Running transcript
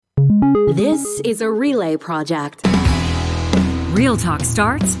This is a Relay project. Real Talk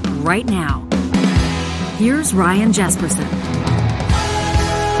starts right now. Here's Ryan Jesperson.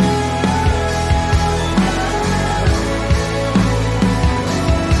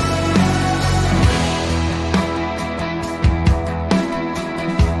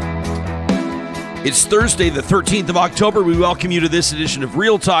 It's Thursday, the 13th of October. We welcome you to this edition of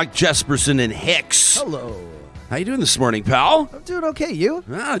Real Talk. Jesperson and Hicks. Hello. How you doing this morning, pal? I'm doing okay. You?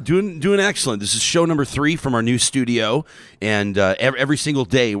 Doing excellent. This is show number 3 from our new studio, and every single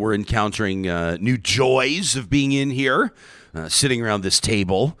day we're encountering new joys of being in here, sitting around this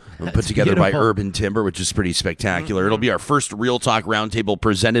table put together by Urban Timber, which is pretty spectacular. It'll be our first Real Talk Roundtable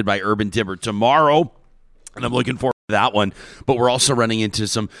presented by Urban Timber tomorrow, and I'm looking forward that one. But we're also running into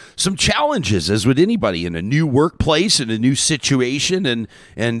some challenges, as with anybody, in a new workplace, in a new situation.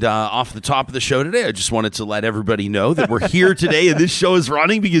 And off the top of the show today, I just wanted to let everybody know that we're here today and this show is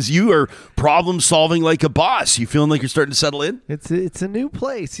running because you are problem solving like a boss. You feeling like you're starting to settle in? It's a new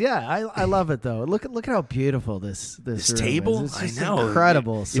place. Yeah, I love it though. Look at how beautiful this table is. It's I know,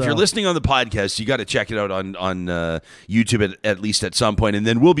 incredible. If you're listening on the podcast, you got to check it out on YouTube at least at some point, and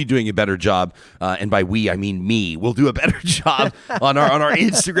then we'll be doing a better job. And by we, I mean me. We'll do a better job on our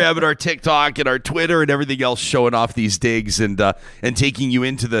Instagram and our TikTok and our Twitter and everything else, showing off these digs and taking you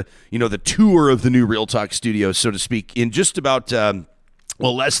into the tour of the new Real Talk studio, so to speak, in just about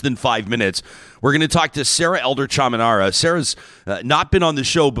less than 5 minutes. We're going to talk to Sarah Elder-Chamanara. Sarah's not been on the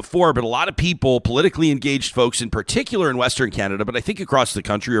show before, but a lot of people, politically engaged folks, in particular in Western Canada, but I think across the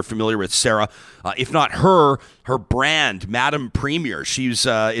country, are familiar with Sarah. If not her brand, Madam Premier. It's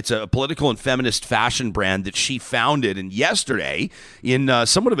a political and feminist fashion brand that she founded. And yesterday, in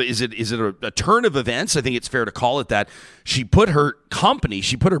somewhat of is it a turn of events? I think it's fair to call it that. She put her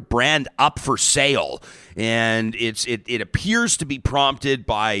brand up for sale, and it appears to be prompted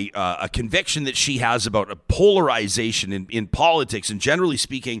by a conviction that she has about a polarization in politics, and generally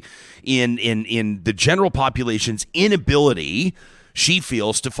speaking, in the general population's inability, she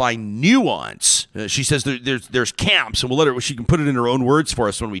feels, to find nuance. She says there's camps, and we'll let her. She can put it in her own words for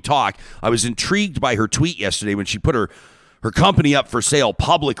us when we talk. I was intrigued by her tweet yesterday when she put her company up for sale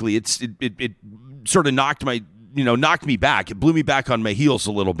publicly. It sort of knocked me back. It blew me back on my heels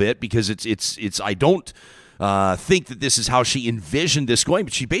a little bit, because it's I don't think that this is how she envisioned this going,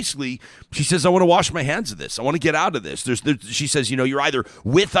 but she says, I want to wash my hands of this. I want to get out of this. She says, you're either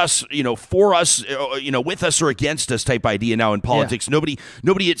with us, for us, with us or against us type idea now in politics. Yeah.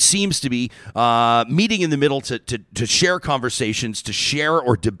 Nobody, it seems to be meeting in the middle to share conversations, to share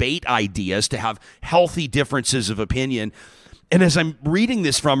or debate ideas, to have healthy differences of opinion. And as I'm reading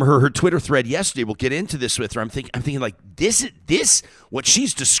this from her Twitter thread yesterday, we'll get into this with her. I'm thinking like, this what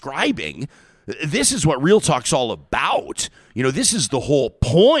she's describing. This is what Real Talk's all about. This is the whole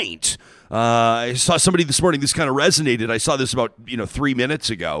point. I saw somebody this morning, this kind of resonated. I saw this about 3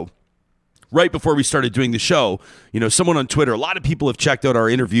 minutes ago, right before we started doing the show. Someone on Twitter, a lot of people have checked out our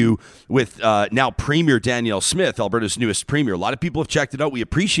interview with now Premier Danielle Smith, Alberta's newest premier. A lot of people have checked it out. We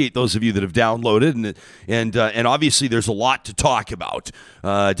appreciate those of you that have downloaded, and obviously there's a lot to talk about.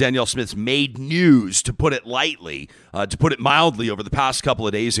 Danielle Smith's made news, to put it lightly, to put it mildly, over the past couple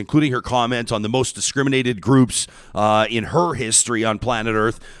of days, including her comment on the most discriminated groups in her history on planet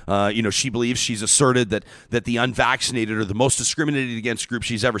Earth. She believes, she's asserted that the unvaccinated are the most discriminated against group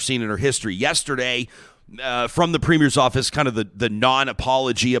she's ever seen in her history. Yesterday, from the Premier's office, kind of the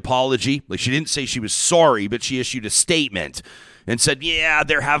non-apology apology. Like, she didn't say she was sorry, but she issued a statement and said, yeah,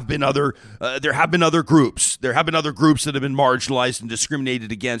 there have been other groups. There have been other groups that have been marginalized and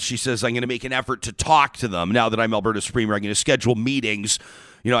discriminated against. She says, I'm going to make an effort to talk to them. Now that I'm Alberta's Premier, I'm going to schedule meetings.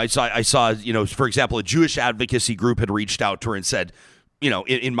 I saw, for example, a Jewish advocacy group had reached out to her and said,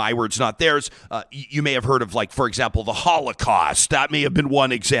 in my words, not theirs, you may have heard of, like, for example, the Holocaust. That may have been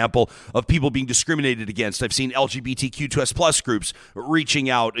one example of people being discriminated against. I've seen LGBTQ+ plus groups reaching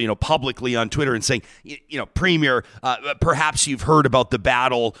out, publicly on Twitter and saying, Premier, perhaps you've heard about the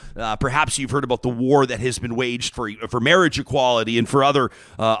battle, perhaps you've heard about the war that has been waged for marriage equality and for other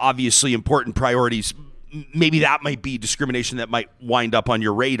obviously important priorities. Maybe that might be discrimination that might wind up on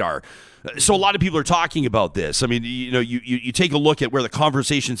your radar. So a lot of people are talking about this. I mean, you take a look at where the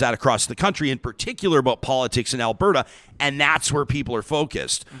conversation's at across the country, in particular about politics in Alberta, and that's where people are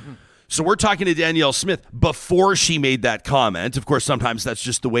focused. Mm-hmm. So we're talking to Danielle Smith before she made that comment. Of course, sometimes that's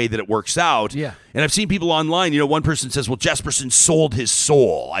just the way that it works out. Yeah. And I've seen people online, one person says, well, Jesperson sold his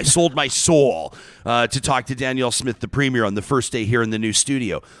soul. I sold my soul to talk to Danielle Smith, the Premier, on the first day here in the new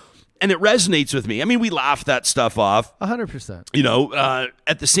studio. And it resonates with me. I mean, we laugh that stuff off. 100%.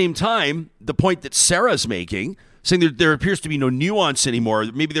 At the same time, the point that Sarah's making, saying there appears to be no nuance anymore.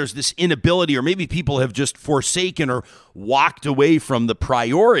 Maybe there's this inability, or maybe people have just forsaken or walked away from the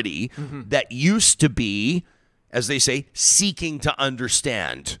priority that used to be, as they say, seeking to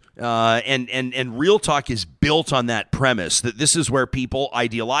understand. And Real Talk is built on that premise that this is where people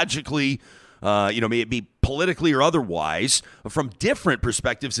ideologically, may it be politically or otherwise, from different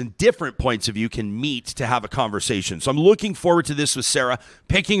perspectives and different points of view, can meet to have a conversation. So I'm looking forward to this with Sarah,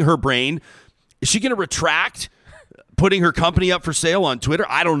 picking her brain. Is she going to retract putting her company up for sale on Twitter?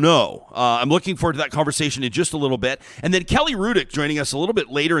 I don't know. I'm looking forward to that conversation in just a little bit. And then Kelly Rudyk joining us a little bit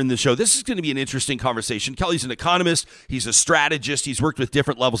later in the show. This is going to be an interesting conversation. Kelly's an economist. He's a strategist. He's worked with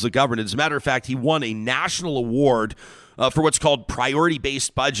different levels of government. As a matter of fact, he won a national award for what's called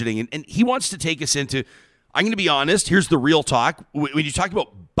priority-based budgeting. And he wants to take us into, I'm going to be honest, here's the real talk. When you talk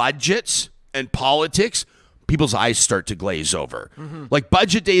about budgets and politics, people's eyes start to glaze over. Like,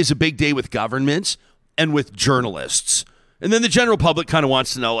 budget day is a big day with governments and with journalists. And then the general public kind of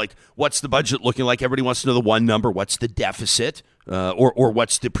wants to know, like, what's the budget looking like? Everybody wants to know the one number. What's the deficit? Or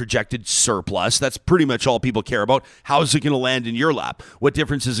what's the projected surplus? That's pretty much all people care about. How is it going to land in your lap? What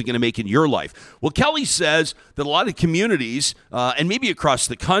difference is it going to make in your life? Well, Kelly says that a lot of communities, and maybe across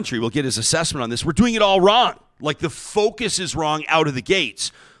the country, we'll get his assessment on this, we're doing it all wrong. Like, the focus is wrong out of the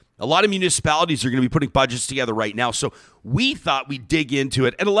gates. A lot of municipalities are going to be putting budgets together right now. So we thought we'd dig into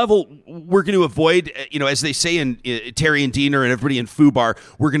it at a level we're going to avoid, as they say in Terry and Diener and everybody in FUBAR,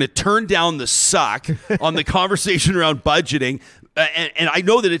 we're going to turn down the suck on the conversation around budgeting. And I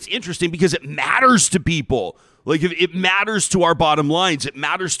know that it's interesting because it matters to people. Like, it matters to our bottom lines. It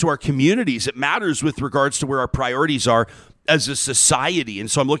matters to our communities. It matters with regards to where our priorities are as a society. And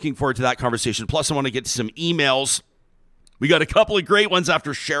so I'm looking forward to that conversation. Plus, I want to get some emails. We got a couple of great ones after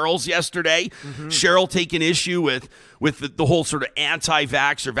Cheryl's yesterday. Cheryl taking issue with the whole sort of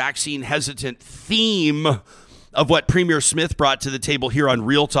anti-vax or vaccine hesitant theme of what Premier Smith brought to the table here on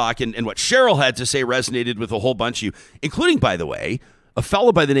Real Talk, and what Cheryl had to say resonated with a whole bunch of you, including, by the way, a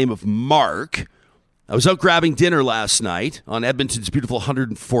fellow by the name of Mark. I was out grabbing dinner last night on Edmonton's beautiful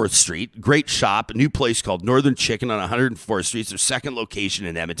 104th Street. Great shop, a new place called Northern Chicken on 104th Street. It's their second location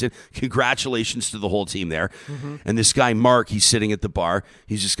in Edmonton. Congratulations to the whole team there. And this guy, Mark, he's sitting at the bar.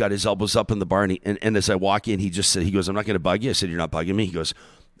 He's just got his elbows up in the bar. And as I walk in, he goes, I'm not going to bug you. I said, you're not bugging me? He goes,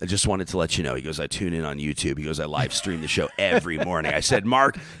 I just wanted to let you know. He goes, I tune in on YouTube. He goes, I live stream the show every morning. I said,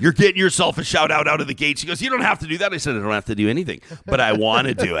 Mark, you're getting yourself a shout out of the gates. He goes, you don't have to do that. I said, I don't have to do anything, but I want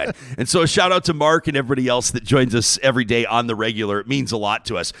to do it. And so a shout out to Mark and everybody else that joins us every day on the regular. It means a lot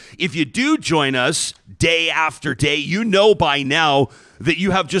to us. If you do join us day after day, you know by now that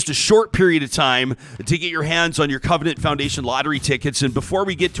you have just a short period of time to get your hands on your Covenant Foundation lottery tickets. And before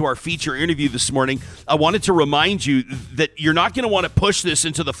we get to our feature interview this morning, I wanted to remind you that you're not going to want to push this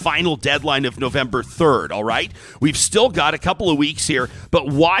into the final deadline of November 3rd, all right? We've still got a couple of weeks here, but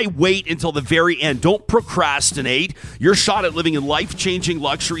why wait until the very end? Don't procrastinate. Your shot at living in life-changing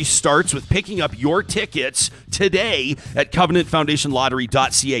luxury starts with picking up your tickets today at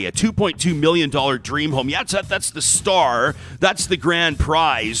covenantfoundationlottery.ca, a $2.2 million dream home. Yeah, that's the star. That's the grand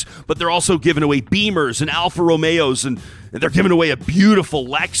prize, but they're also giving away Beamers and Alfa Romeos, and they're giving away a beautiful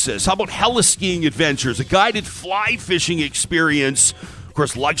Lexus. How about heli-skiing adventures, a guided fly fishing experience, of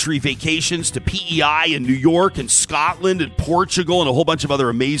course, luxury vacations to PEI in New York and Scotland and Portugal and a whole bunch of other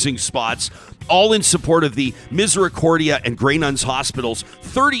amazing spots, all in support of the Misericordia and Grey Nuns Hospitals.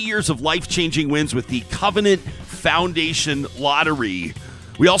 30 years of life-changing wins with the Covenant Foundation Lottery.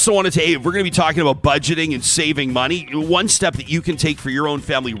 We also wanted to, we're going to be talking about budgeting and saving money. One step that you can take for your own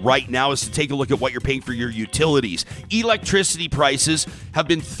family right now is to take a look at what you're paying for your utilities. Electricity prices have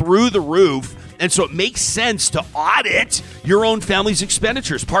been through the roof, and so it makes sense to audit your own family's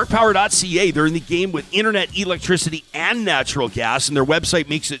expenditures. Parkpower.ca, they're in the game with internet, electricity, and natural gas, and their website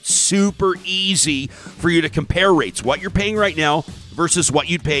makes it super easy for you to compare rates. What you're paying right now versus what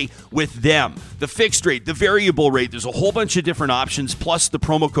you'd pay with them. The fixed rate, the variable rate, there's a whole bunch of different options, plus the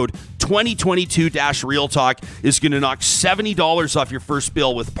promo code 2022-RealTalk is going to knock $70 off your first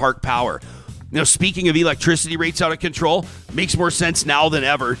bill with Park Power. Now, speaking of electricity rates out of control, makes more sense now than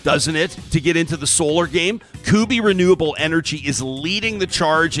ever, doesn't it, to get into the solar game? Kubi Renewable Energy is leading the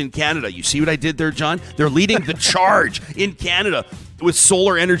charge in Canada. You see what I did there, John? They're leading the charge in Canada with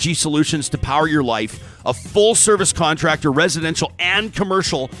solar energy solutions to power your life. A full-service contractor, residential and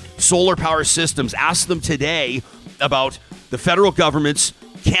commercial solar power systems. Ask them today about the federal government's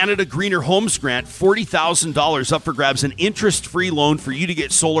Canada Greener Homes Grant, $40,000 up for grabs, an interest-free loan for you to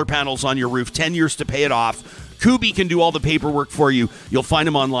get solar panels on your roof, 10 years to pay it off. Kubi can do all the paperwork for you. You'll find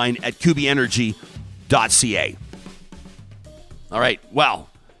them online at kubienergy.ca. All right, well,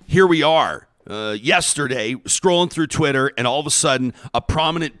 here we are. yesterday, scrolling through Twitter, and all of a sudden, a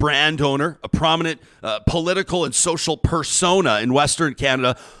prominent brand owner, a prominent political and social persona in Western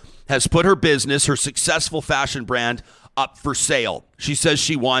Canada has put her business, her successful fashion brand, up for sale. She says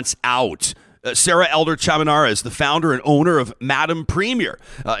she wants out. Sarah Elder-Chamanara is the founder and owner of Madam Premier.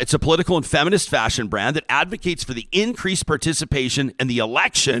 It's a political and feminist fashion brand that advocates for the increased participation in the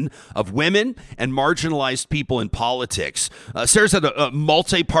election of women and marginalized people in politics. Sarah's had a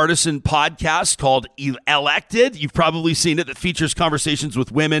multi-partisan podcast called Elected. You've probably seen it, that features conversations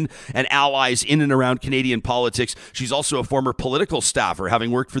with women and allies in and around Canadian politics. She's also a former political staffer, having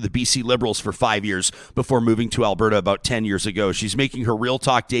worked for the BC Liberals for 5 years before moving to Alberta about 10 years ago. She's making her Real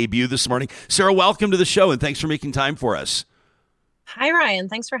Talk debut this morning. Sarah, welcome to the show, and thanks for making time for us. Hi, Ryan.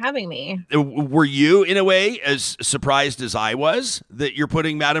 Thanks for having me. Were you, in a way, as surprised as I was that you're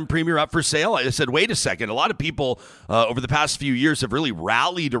putting Madam Premier up for sale? I said, wait a second. A lot of people over the past few years have really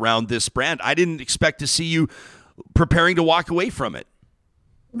rallied around this brand. I didn't expect to see you preparing to walk away from it.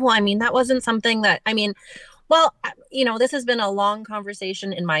 Well, that wasn't something that, this has been a long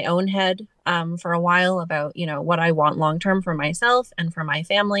conversation in my own head for a while about, what I want long-term for myself and for my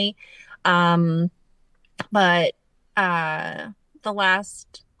family. But the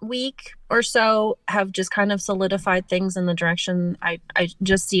last week or so have just kind of solidified things in the direction I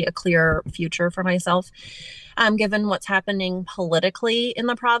just see a clear future for myself, given what's happening politically in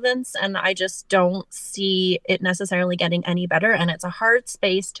the province. And I just don't see it necessarily getting any better. And it's a hard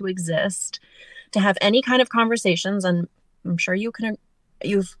space to exist, to have any kind of conversations. And I'm sure you've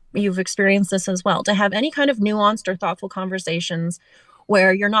experienced this as well, to have any kind of nuanced or thoughtful conversations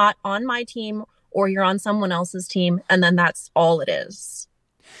where you're not on my team or you're on someone else's team, and then that's all it is.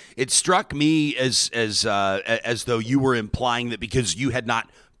 It struck me as though you were implying that because you had not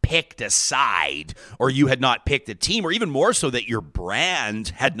picked a side, or you had not picked a team, or even more so that your brand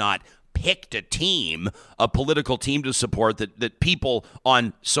had not picked a team, a political team to support, that people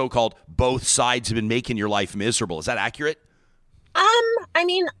on so-called both sides have been making your life miserable. Is that accurate?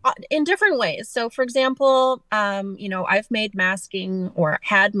 In different ways. So, for example, I've made masking, or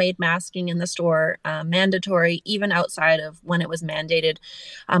had made masking in the store mandatory, even outside of when it was mandated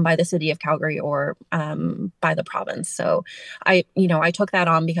by the city of Calgary or by the province. So I took that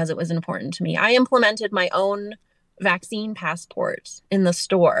on because it was important to me. I implemented my own vaccine passport in the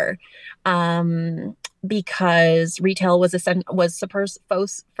store because retail was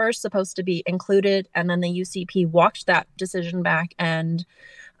first supposed to be included, and then the UCP walked that decision back and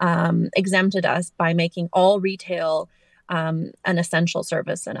exempted us by making all retail an essential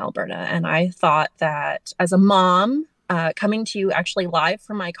service in Alberta. And I thought that as a mom, coming to you actually live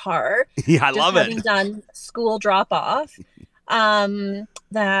from my car, I love it. Having done school drop off,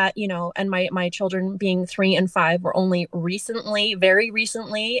 that, and my children being 3 and 5 were only very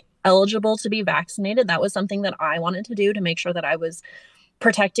recently eligible to be vaccinated. That was something that I wanted to do to make sure that I was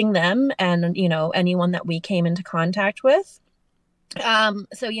protecting them and, anyone that we came into contact with.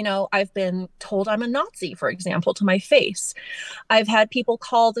 So, I've been told I'm a Nazi, for example, to my face. I've had people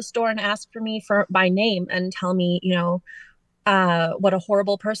call the store and ask for me by name and tell me, what a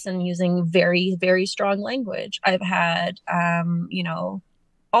horrible person, using very, very strong language. I've had,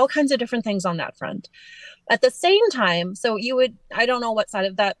 all kinds of different things on that front. At the same time, so I don't know what side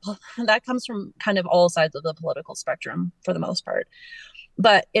of that comes from, kind of all sides of the political spectrum for the most part,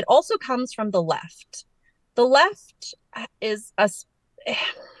 but it also comes from the left. The left is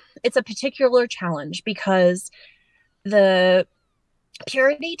it's a particular challenge because the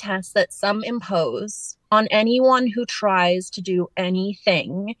purity test that some impose on anyone who tries to do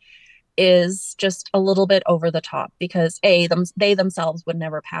anything is just a little bit over the top, because they themselves would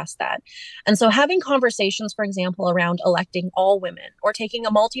never pass that. And so having conversations, for example, around electing all women or taking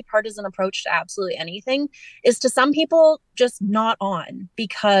a multi-partisan approach to absolutely anything is, to some people, just not on,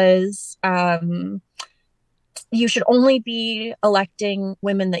 because you should only be electing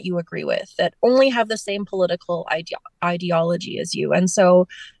women that you agree with, that only have the same political ideology as you. And so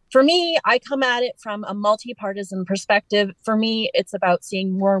for me, I come at it from a multi-partisan perspective. For me, it's about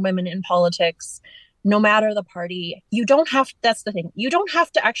seeing more women in politics, no matter the party. That's the thing. You don't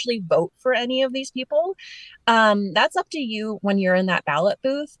have to actually vote for any of these people. That's up to you when you're in that ballot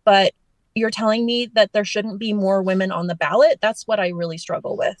booth. But you're telling me that there shouldn't be more women on the ballot. That's what I really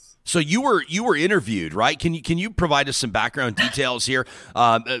struggle with. So you were interviewed, right? Can you provide us some background details here?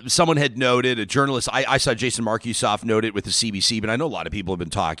 Someone had noted, a journalist, I saw Jason Markusoff note it with the CBC, but I know a lot of people have been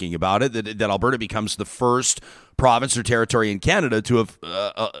talking about it, that Alberta becomes the first province or territory in Canada to have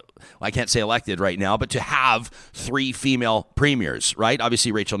I can't say elected right now, but to have 3 female premiers, right?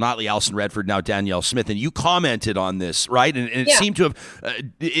 Obviously, Rachel Notley, Alison Redford, now Danielle Smith. And you commented on this, right? And it seemed to have,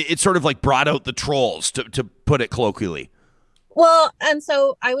 it sort of like brought out the trolls, to put it colloquially. Well, and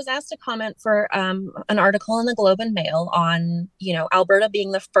so I was asked to comment for an article in the Globe and Mail on, Alberta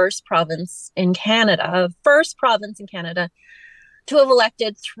being the first province in Canada to have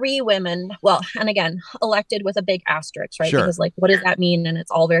elected 3 women. Well, and again, elected with a big asterisk, right? Sure. Because what does that mean? And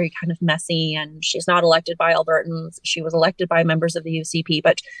it's all very kind of messy. And she's not elected by Albertans. She was elected by members of the UCP.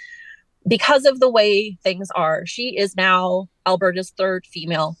 But because of the way things are, she is now Alberta's 3rd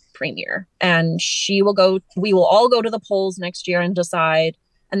female premier. And we will all go to the polls next year and decide.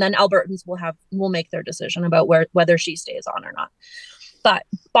 And then Albertans will make their decision about whether she stays on or not. But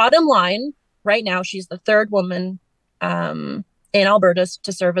bottom line, right now, she's the 3rd woman in Alberta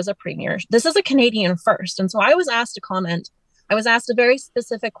to serve as a premier. This is a Canadian first. And so I was asked to comment. I was asked a very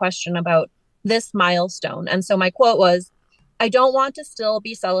specific question about this milestone. And so my quote was, "I don't want to still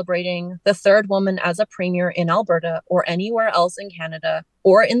be celebrating the 3rd woman as a premier in Alberta or anywhere else in Canada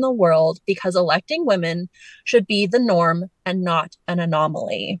or in the world, because electing women should be the norm and not an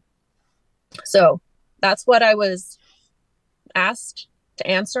anomaly." So that's what I was asked to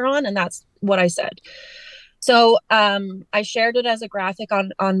answer on, and that's what I said. So I shared it as a graphic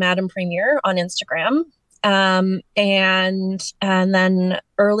on Madam Premier on Instagram. And then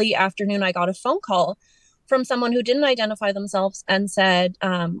early afternoon, I got a phone call from someone who didn't identify themselves and said,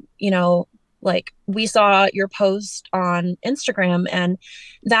 we saw your post on Instagram and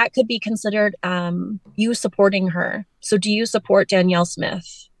that could be considered you supporting her. So do you support Danielle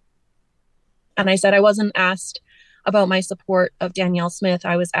Smith? And I said I wasn't asked about my support of Danielle Smith.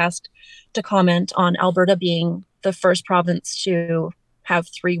 I was asked to comment on Alberta being the first province to have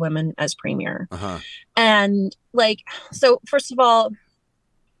 3 women as premier. Uh-huh. And so first of all,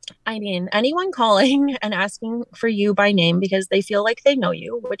 I mean, anyone calling and asking for you by name because they feel like they know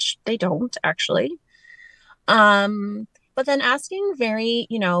you, which they don't actually. But then asking very,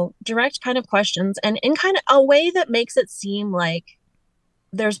 direct kind of questions and in kind of a way that makes it seem like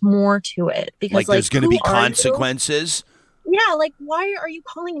there's more to it, because there's going to be consequences. Yeah. Why are you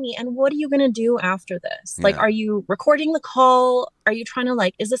calling me? And what are you going to do after this? Yeah. Are you recording the call? Are you trying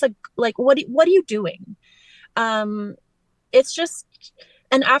to is this what are you doing? It's just,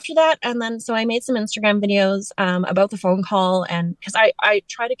 and after that, and then, so I made some Instagram videos, about the phone call, and cause I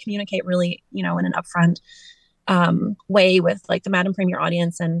try to communicate really, in an upfront, way with the Madam Premier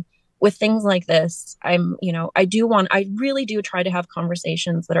audience. And with things like this, I really do try to have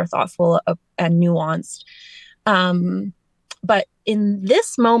conversations that are thoughtful and nuanced. But in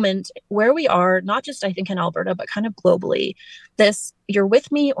this moment where we are, not just I think in Alberta, but kind of globally, this "you're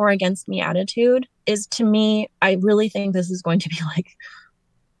with me or against me" attitude is, to me, I really think this is going to be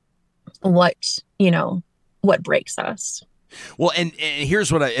what breaks us. Well, and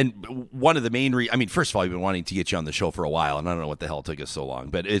here's what one of the main first of all, I've been wanting to get you on the show for a while, and I don't know what the hell took us so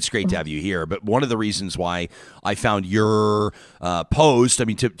long, but it's great to have you here. But one of the reasons why I found your post,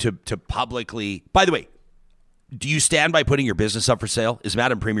 to publicly, by the way, do you stand by putting your business up for sale? Is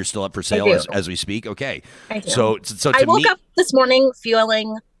Madam Premier still up for sale as we speak? Okay. I do. So I woke up this morning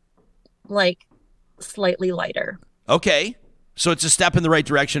feeling slightly lighter. Okay. So it's a step in the right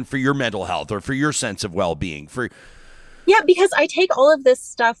direction for your mental health or for your sense of well-being. Yeah, because I take all of this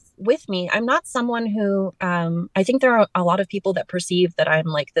stuff with me. I'm not someone who, I think there are a lot of people that perceive that I'm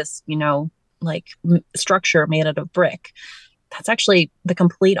this, structure made out of brick. That's actually the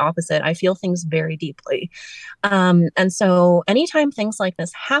complete opposite. I feel things very deeply. And so anytime things like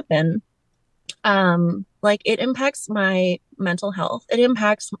this happen, it impacts my mental health. It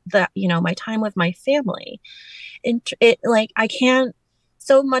impacts my time with my family. I can't,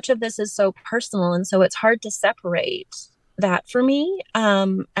 so much of this is so personal. And so it's hard to separate that for me.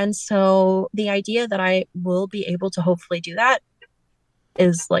 And so the idea that I will be able to hopefully do that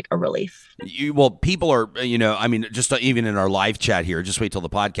is a relief. People are, just even in our live chat here, just wait till the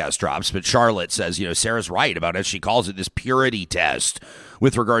podcast drops. But Charlotte says, Sarah's right about it. She calls it this purity test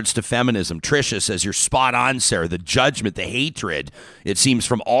with regards to feminism. Tricia says, you're spot on, Sarah. The judgment, the hatred, it seems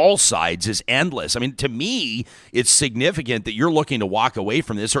from all sides is endless. To me, it's significant that you're looking to walk away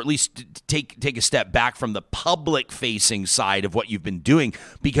from this, or at least take a step back from the public facing side of what you've been doing,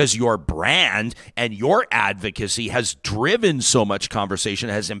 because your brand and your advocacy has driven so much conversation conversation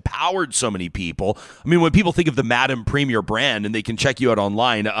has empowered so many people. I mean, when people think of the Madam Premier brand, and they can check you out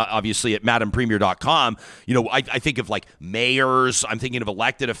online, obviously at madampremier.com, I think of like mayors. I'm thinking of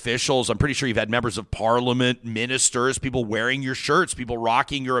elected officials. I'm pretty sure you've had members of parliament, ministers, people wearing your shirts, people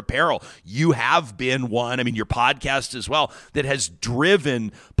rocking your apparel. You have been one, I mean, your podcast as well, that has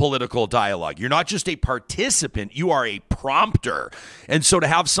driven political dialogue. You're not just a participant, you are a prompter. And so to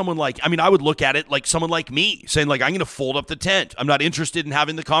have someone like, I mean, I would look at it like someone like me saying like, I'm going to fold up the tent. I'm not interested in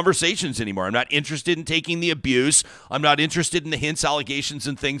having the conversations anymore. I'm not interested in taking the abuse. I'm not interested in the hints, allegations,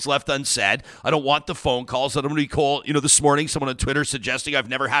 and things left unsaid. I don't want the phone calls. I don't want to be called, this morning, someone on Twitter suggesting I've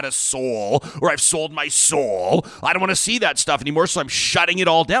never had a soul or I've sold my soul. I don't want to see that stuff anymore. So I'm shutting it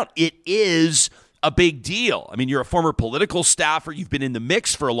all down. It is a big deal. I mean, you're a former political staffer. You've been in the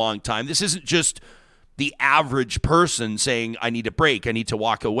mix for a long time. This isn't just the average person saying, I need a break, I need to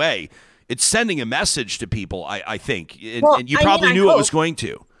walk away. It's sending a message to people, I think. And you probably knew it was going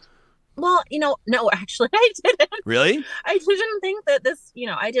to. Well, no, actually, I didn't. Really? I didn't think that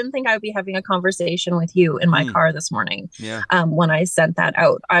I didn't think I would be having a conversation with you in my car this morning. Yeah. When I sent that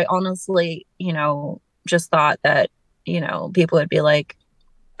out. I honestly, just thought that, people would be like,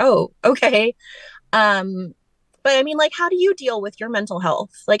 oh, okay. But I mean, like, how do you deal with your mental health?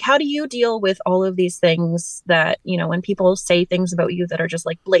 Like, how do you deal with all of these things that, when people say things about you that are just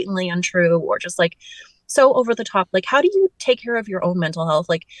like blatantly untrue or just like so over the top? Like, how do you take care of your own mental health?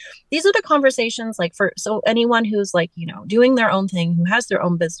 Like, these are the conversations, like, so anyone who's like, doing their own thing, who has their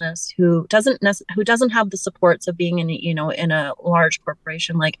own business, who doesn't have the supports of being in a large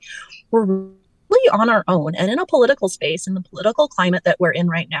corporation, like, we're really on our own. And in a political space, in the political climate that we're in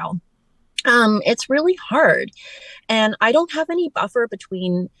right now, it's really hard. And I don't have any buffer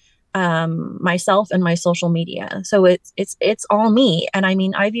between myself and my social media. So it's all me. And I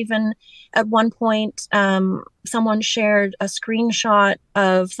mean, I've even at one point, someone shared a screenshot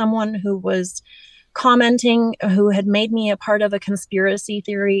of someone who was commenting, who had made me a part of a conspiracy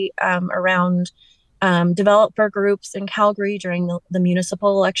theory around developer groups in Calgary during the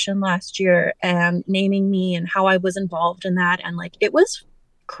municipal election last year, and naming me and how I was involved in that. And like, it was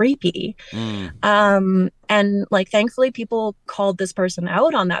creepy. And like, thankfully people called this person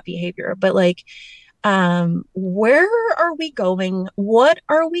out on that behavior, but like, where are we going? What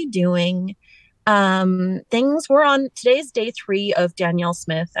are we doing? Things were on today's day 3 of Danielle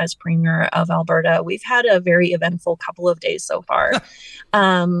Smith as Premier of Alberta. We've had a very eventful couple of days so far.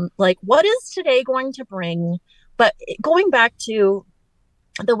 Like, what is today going to bring? But going back to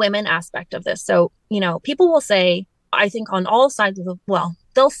the women aspect of this. So, people will say, I think on all sides of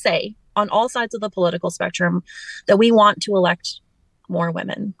they'll say on all sides of the political spectrum that we want to elect more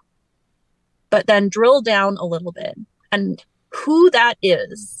women, but then drill down a little bit, and who that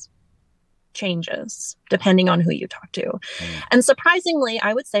is changes depending on who you talk to. And surprisingly,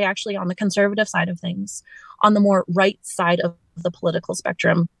 I would say actually on the conservative side of things, on the more right side of the political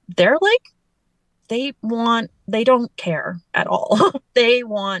spectrum, they're like, they don't care at all. They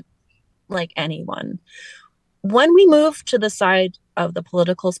want like anyone. When we move to the side of the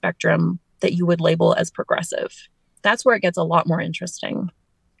political spectrum that you would label as progressive, that's where it gets a lot more interesting.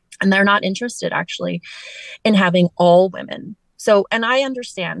 And they're not interested actually in having all women. So, and I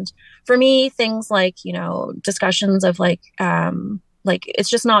understand, for me, things like, discussions of like it's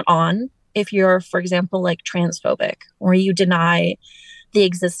just not on if you're, for example, like transphobic, or you deny the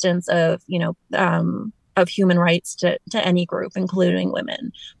existence of, of human rights to any group, including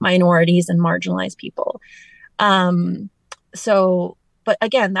women, minorities, and marginalized people. But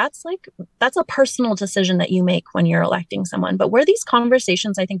again, that's a personal decision that you make when you're electing someone. But where these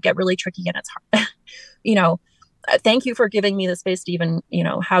conversations, I think, get really tricky, and it's hard, thank you for giving me the space to even,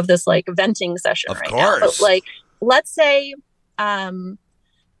 have this like venting session right now. But like, let's say,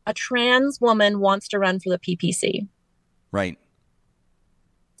 a trans woman wants to run for the PPC. Right.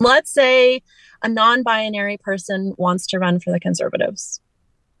 Let's say a non-binary person wants to run for the Conservatives.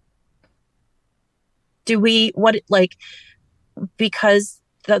 Because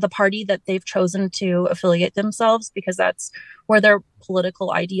the party that they've chosen to affiliate themselves, because that's where their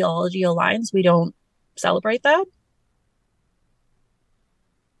political ideology aligns, we don't celebrate that?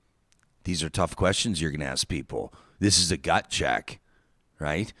 These are tough questions you're going to ask people. This is a gut check,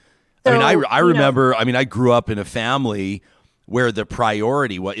 right? So, I remember, I grew up in a family where the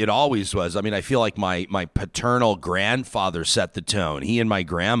priority, what it always was. I mean, I feel like my paternal grandfather set the tone. He and my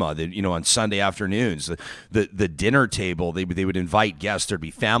grandma, on Sunday afternoons, the dinner table, they would invite guests. There'd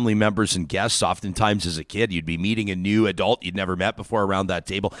be family members and guests. Oftentimes as a kid, you'd be meeting a new adult you'd never met before around that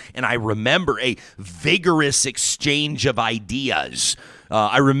table. And I remember a vigorous exchange of ideas.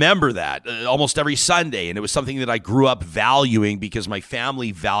 I remember that almost every Sunday, and it was something that I grew up valuing because my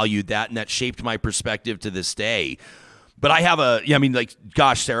family valued that, and that shaped my perspective to this day. But I have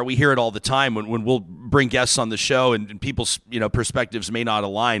gosh, Sarah, we hear it all the time when we'll bring guests on the show and people's, perspectives may not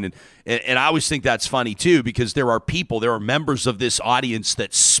align. And I always think that's funny too, because there are members of this audience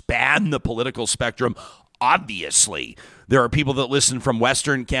that span the political spectrum. Obviously, there are people that listen from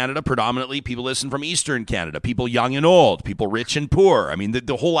Western Canada, predominantly. People listen from Eastern Canada, people young and old, people rich and poor. I mean,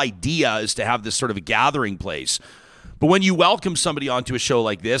 the whole idea is to have this sort of a gathering place. But when you welcome somebody onto a show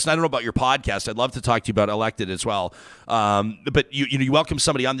like this, and I don't know about your podcast, I'd love to talk to you about Elected as well. But you welcome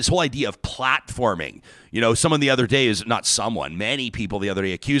somebody on this whole idea of platforming. Someone the other day many people the other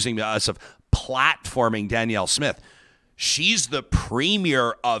day accusing us of platforming Danielle Smith. She's the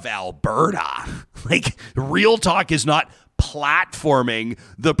premier of Alberta. Like, Real Talk is not platforming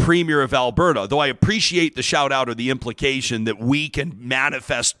the premier of Alberta, though I appreciate the shout out or the implication that we can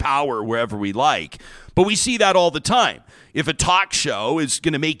manifest power wherever we like. But we see that all the time. If a talk show is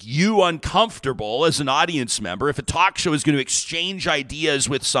going to make you uncomfortable as an audience member, if a talk show is going to exchange ideas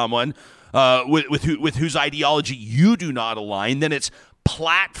with someone with whose ideology you do not align, then it's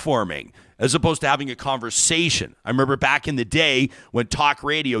platforming as opposed to having a conversation. I remember back in the day when talk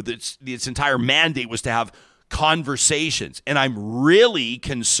radio, its entire mandate was to have conversations. And I'm really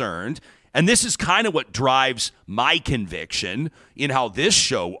concerned, and this is kind of what drives my conviction in how this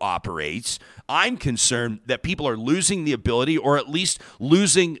show operates. I'm concerned that people are losing the ability, or at least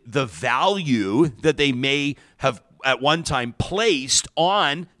losing the value that they may have at one time placed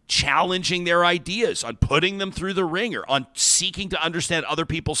on challenging their ideas, on putting them through the ringer, on seeking to understand other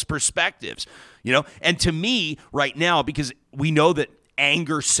people's perspectives, And to me right now, because we know that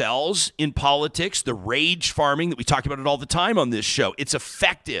anger sells in politics, the rage farming that we talk about it all the time on this show, it's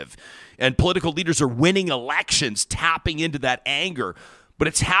effective. And political leaders are winning elections, tapping into that anger. But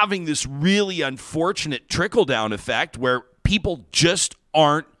it's having this really unfortunate trickle-down effect where people just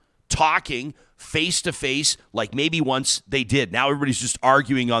aren't talking face-to-face like maybe once they did. Now everybody's just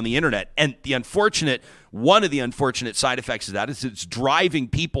arguing on the internet. And one of the unfortunate side effects of that is it's driving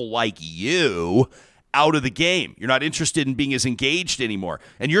people like you out of the game. You're not interested in being as engaged anymore.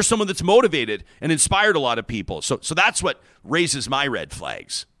 And you're someone that's motivated and inspired a lot of people. So that's what raises my red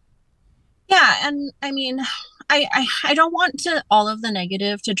flags. Yeah, and I mean, I don't want all of the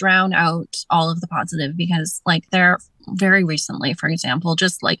negative to drown out all of the positive, because there very recently, for example,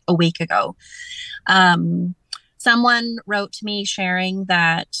 just like a week ago, someone wrote to me sharing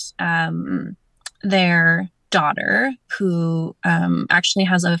that their daughter, who actually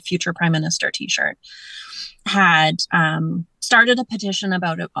has a future prime minister t-shirt, had started a petition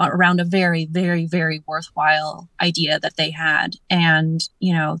around a very, very, very worthwhile idea that they had. And,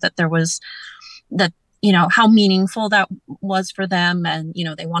 that there was how meaningful that was for them. And,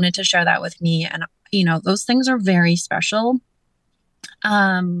 they wanted to share that with me. And, those things are very special.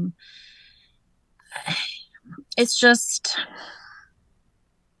 It's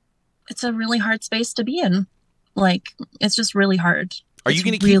a really hard space to be in. It's just really hard. Are you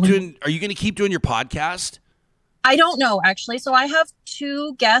going to keep doing your podcast? I don't know, actually. So I have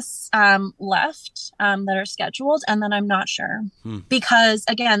 2 guests left that are scheduled, and then I'm not sure. Because,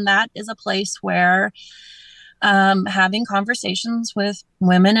 again, that is a place where having conversations with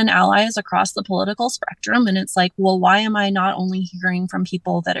women and allies across the political spectrum, and it's like, well, why am I not only hearing from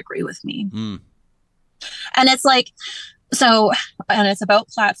people that agree with me? And it's like, and it's about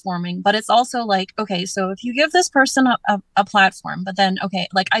platforming, but it's also like, okay, so if you give this person a platform, but then, okay,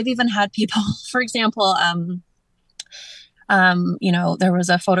 I've even had people, for example, there was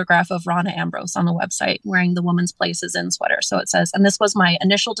a photograph of Ronna Ambrose on the website wearing the Woman's Place is In sweater. So it says, and this was my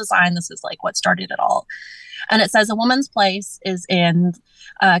initial design. This is what started it all. And it says a woman's place is in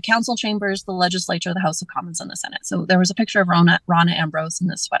council chambers, the legislature, the House of Commons, and the Senate. So there was a picture of Ronna Ambrose in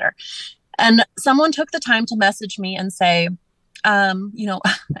this sweater. And someone took the time to message me and say, and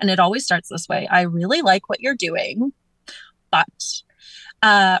it always starts this way: I really like what you're doing, but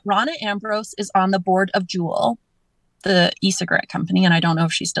Ronna Ambrose is on the board of Juul, the e-cigarette company, and I don't know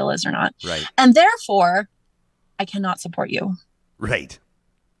if she still is or not. Right. And therefore, I cannot support you. Right.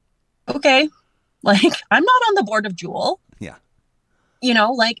 Okay. I'm not on the board of Juul. Yeah.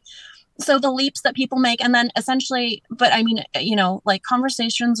 So the leaps that people make, and then essentially, but I mean,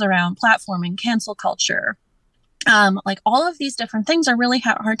 conversations around platforming, cancel culture, Like all of these different things are really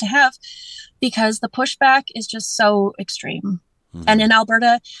hard to have because the pushback is just so extreme. Mm-hmm. And in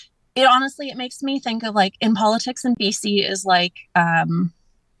Alberta, it makes me think of like in politics in BC is like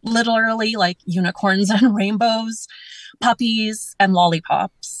literally like unicorns and rainbows, puppies and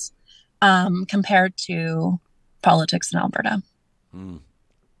lollipops compared to politics in Alberta.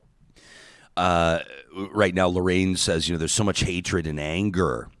 Right now, Lorraine says, there's so much hatred and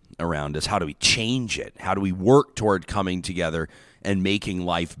anger around us. How do we change it? How do we work toward coming together and making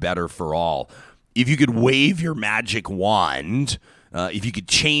life better for all? If you could wave your magic wand, if you could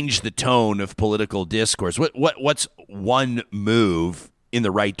change the tone of political discourse, what's one move in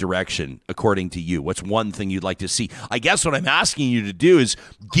the right direction, according to you? What's one thing you'd like to see? I guess what I'm asking you to do is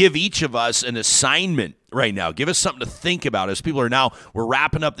give each of us an assignment right now. Give us something to think about as we're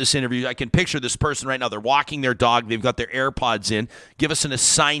wrapping up this interview. I can picture this person right now. They're walking their dog. They've got their AirPods in. Give us an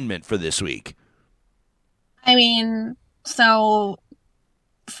assignment for this week. I mean, so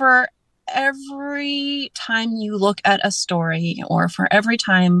for every time you look at a story or for every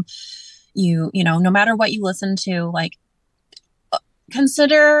time no matter what you listen to, like,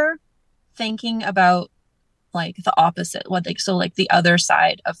 consider thinking about like the opposite, like the other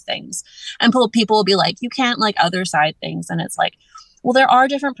side of things. And people will be like, you can't like other side things. And it's like, well, there are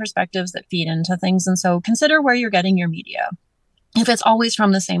different perspectives that feed into things. And so consider where you're getting your media. If it's always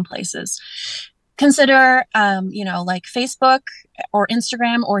from the same places, consider, like Facebook or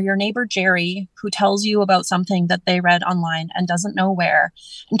Instagram or your neighbor, Jerry, who tells you about something that they read online and doesn't know where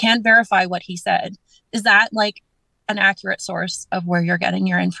and can't verify what he said. Is that like an accurate source of where you're getting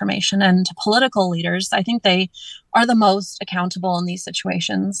your information? And to political leaders, I think they are the most accountable in these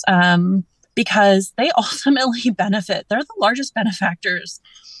situations because they ultimately benefit. They're the largest benefactors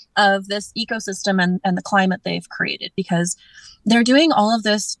of this ecosystem and the climate they've created because they're doing all of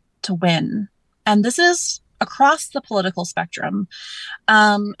this to win. And this is across the political spectrum.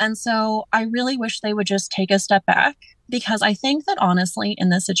 And so I really wish they would just take a step back because I think that honestly, in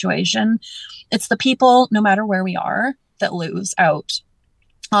this situation, it's the people, no matter where we are, that lose out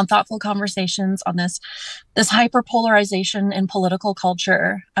on thoughtful conversations on this hyperpolarization in political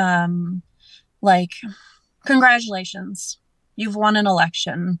culture. Like, congratulations, you've won an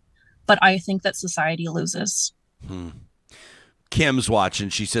election, but I think that society loses. Kim's watching.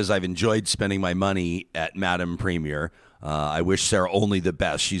 She says, I've enjoyed spending my money at Madam Premier. I wish Sarah only the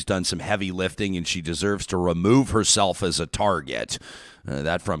best. She's done some heavy lifting and she deserves to remove herself as a target.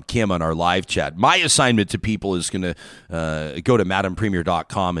 That from Kim on our live chat. My assignment to people is going to go to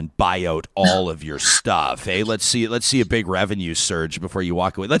madampremier.com and buy out all of your stuff. Hey, let's see a big revenue surge before you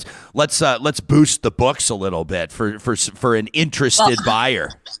walk away. Let's boost the books a little bit for an interested buyer.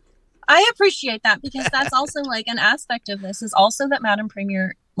 I appreciate that because that's also like an aspect of this is also that Madam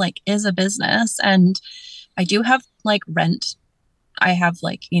Premier like is a business and I do have like rent. I have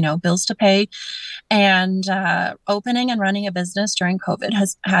like, bills to pay and opening and running a business during COVID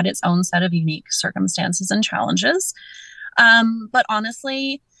has had its own set of unique circumstances and challenges. But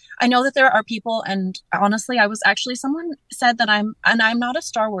honestly, I know that there are people and honestly, someone said that I'm not a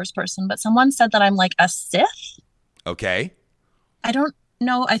Star Wars person, but someone said that I'm like a Sith. Okay. I don't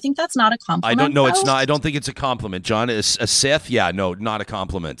know. I think that's not a compliment. I don't know. It's not. I don't think it's a compliment, John. Is a Sith? Yeah, no, not a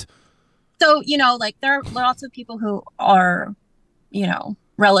compliment. So, like there are lots of people who are,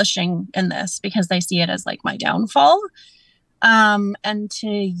 relishing in this because they see it as like my downfall. And to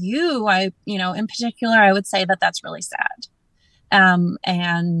you, in particular, I would say that that's really sad.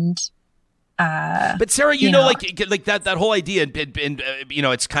 But Sarah, like that whole idea, and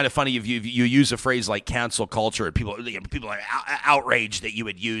it's kind of funny if you use a phrase like cancel culture, and people are outraged that you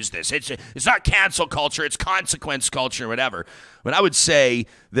would use this. It's not cancel culture, it's consequence culture, or whatever. But I would say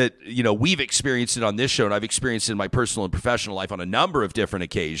that we've experienced it on this show, and I've experienced it in my personal and professional life on a number of different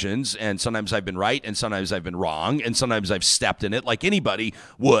occasions. And sometimes I've been right, and sometimes I've been wrong, and sometimes I've stepped in it like anybody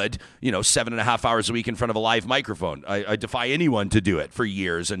would. 7.5 hours a week in front of a live microphone. I defy anyone to do it for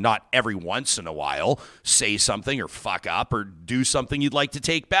years, and not every once in a while say something or fuck up or do something you'd like to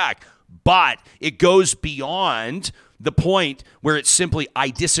take back. But it goes beyond the point where it's simply, I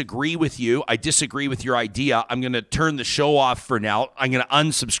disagree with you. I disagree with your idea. I'm going to turn the show off for now. I'm going to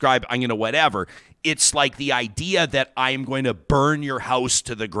unsubscribe. I'm going to whatever. It's like the idea that I am going to burn your house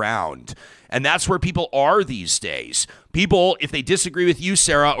to the ground. And that's where people are these days. People, if they disagree with you,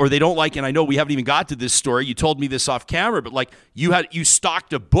 Sarah, or they don't like, and I know we haven't even got to this story. You told me this off camera, but like you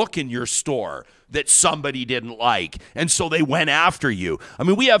stocked a book in your store that somebody didn't like. And so they went after you. I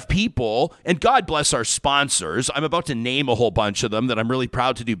mean, we have people, and God bless our sponsors. I'm about to name a whole bunch of them that I'm really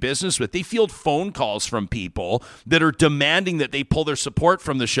proud to do business with. They field phone calls from people that are demanding that they pull their support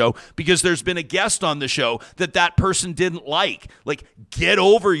from the show because there's been a guest on the show that person didn't like. Like, get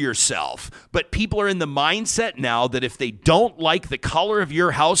over yourself. But people are in the mindset now that if they don't like the color of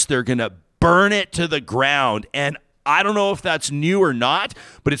your house, they're going to burn it to the ground. And I don't know if that's new or not,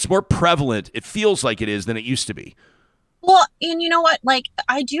 but it's more prevalent. It feels like it is than it used to be. Well, and you know what? Like,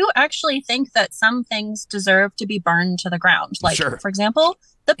 I do actually think that some things deserve to be burned to the ground. Like, Sure. For example,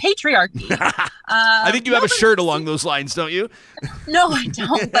 the patriarchy. I think you have a shirt along those lines, don't you? No, I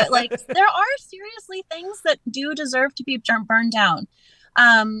don't. But like, there are seriously things that do deserve to be burned down.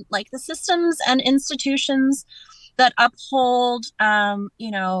 Like the systems and institutions that uphold,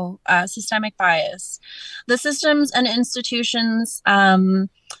 systemic bias, the systems and institutions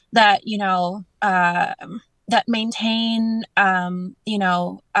that that maintain,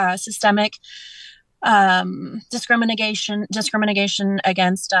 systemic discrimination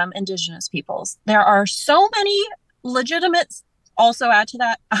against Indigenous peoples. There are so many legitimate. Also, add to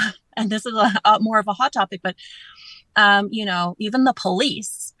that, and this is a more of a hot topic, but even the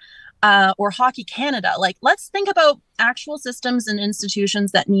police. Or Hockey Canada. Like, let's think about actual systems and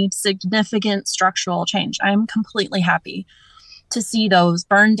institutions that need significant structural change. I'm completely happy to see those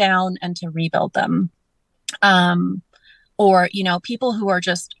burn down and to rebuild them. Or people who are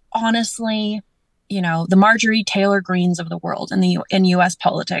just honestly, the Marjorie Taylor Greens of the world in U.S.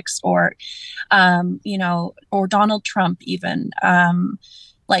 politics, or Donald Trump even.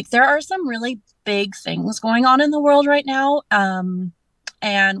 Like, there are some really big things going on in the world right now.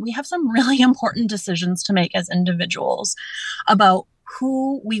 And we have some really important decisions to make as individuals about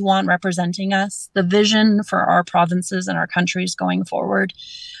who we want representing us, the vision for our provinces and our countries going forward.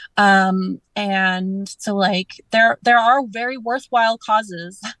 And so, like, there are very worthwhile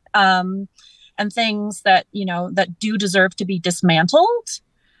causes and things that, that do deserve to be dismantled.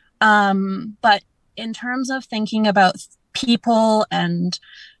 But in terms of thinking about people and,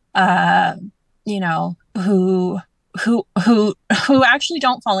 who actually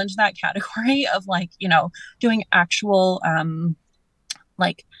don't fall into that category of, like, doing actual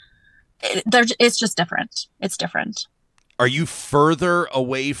it's just different. It's different. Are you further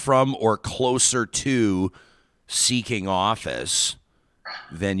away from or closer to seeking office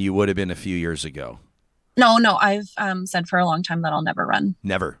than you would have been a few years ago? No, I've said for a long time that I'll never run.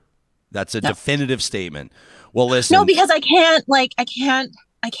 Never. That's a definitive statement. Well, listen. No, because I can't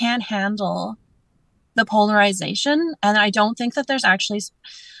handle the polarization, and I don't think that there's actually space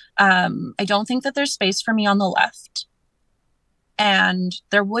for me on the left, and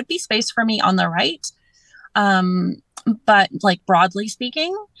there would be space for me on the right, but, like, broadly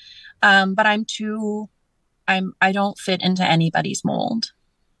speaking, but I don't fit into anybody's mold.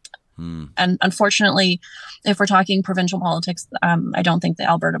 And unfortunately, if we're talking provincial politics, I don't think the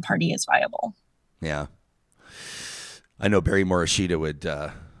Alberta Party is viable. Yeah, I know Barry Morishita would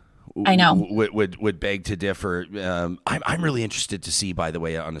beg to differ. I'm really interested to see, by the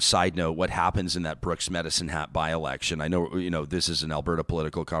way, on a side note, what happens in that Brooks Medicine Hat by-election. I know, this is an Alberta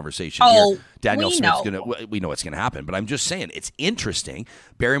political conversation here. Danielle Smith's we know what's going to happen, but I'm just saying it's interesting.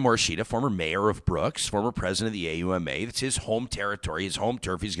 Barry Morishita, former mayor of Brooks, former president of the AUMA, it's his home territory, his home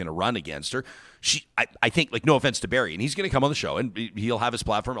turf. He's going to run against her. I think, like, no offense to Barry, and he's going to come on the show and he'll have his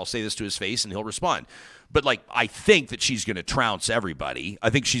platform. I'll say this to his face and he'll respond. But, like, I think that she's going to trounce everybody. I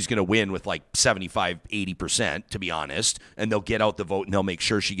think she's going to win with, like, 75, 80%, to be honest. And they'll get out the vote and they'll make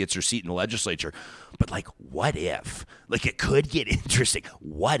sure she gets her seat in the legislature. But, like, what if? Like, it could get interesting.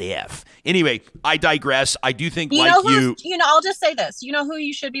 What if? Anyway, I digress. I do think, I'll just say this. You know who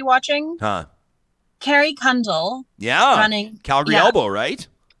you should be watching? Huh? Carrie Kundal. Yeah. Running. Calgary Elbow, right?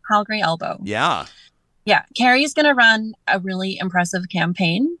 Calgary Elbow. Yeah. Yeah. Carrie's going to run a really impressive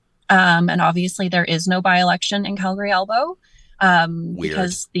campaign. And obviously there is no by-election in Calgary Elbow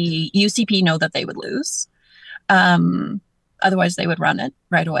because the UCP know that they would lose. Otherwise they would run it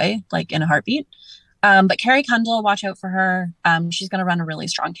right away, like in a heartbeat. But Carrie Kundal, watch out for her. She's going to run a really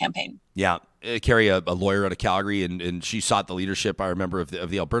strong campaign. Yeah. Carrie, a lawyer out of Calgary, and she sought the leadership, I remember, of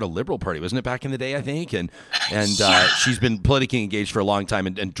the Alberta Liberal Party, wasn't it, back in the day, I think? And she's been politically engaged for a long time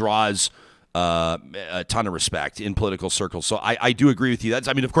and draws a ton of respect in political circles. So I do agree with you.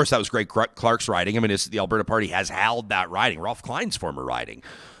 Of course, that was Greg Clark's riding. The Alberta Party has held that riding, Ralph Klein's former riding.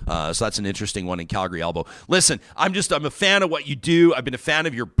 So that's an interesting one in Calgary Elbow. Listen, I'm a fan of what you do. I've been a fan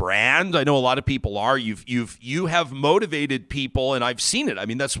of your brand. I know a lot of people are. You have motivated people, and I've seen it.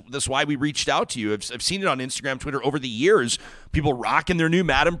 That's why we reached out to you. I've seen it on Instagram, Twitter over the years. People rocking their new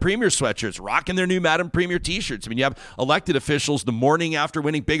Madam Premier sweatshirts, rocking their new Madam Premier t-shirts. You have elected officials the morning after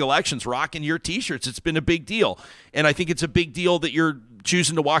winning big elections rocking your t-shirts. It's been a big deal, and I think it's a big deal that you're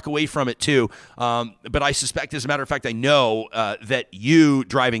choosing to walk away from it too. But I suspect, as a matter of fact, I know that you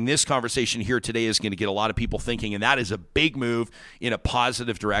driving this conversation here today is going to get a lot of people thinking, and that is a big move in a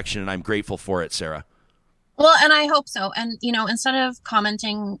positive direction, and I'm grateful for it, Sarah. Well, and I hope so. And, instead of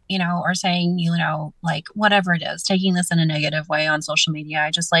commenting, or saying, whatever it is, taking this in a negative way on social media,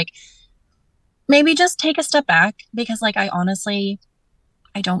 I just maybe just take a step back, because I honestly,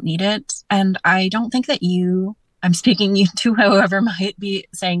 I don't need it. And I don't think that I'm speaking you to whoever might be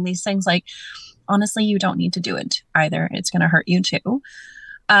saying these things. Honestly, you don't need to do it either. It's going to hurt you too.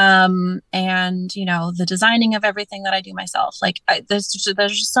 And, the designing of everything that I do myself, there's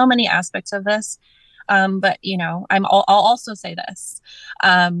just so many aspects of this. But I'll also say this,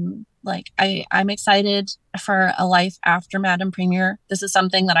 I'm excited for a life after Madam Premier. This is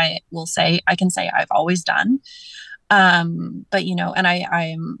something that I can say I've always done. But and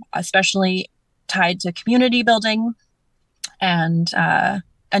I'm especially tied to community building and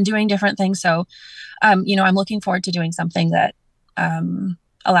doing different things. So, I'm looking forward to doing something that,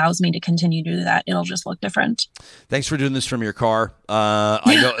 allows me to continue to do that. It'll just look different. Thanks for doing this from your car.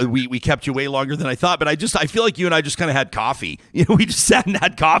 I know we kept you way longer than I thought, but I feel like you and I just kind of had coffee. We just sat and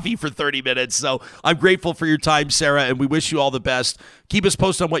had coffee for 30 minutes. So I'm grateful for your time, Sarah, and we wish you all the best. Keep us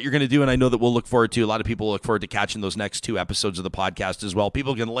posted on what you're going to do, and I know that we'll look forward to. A lot of people look forward to catching those next 2 episodes of the podcast as well.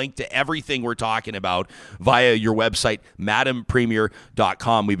 People can link to everything we're talking about via your website,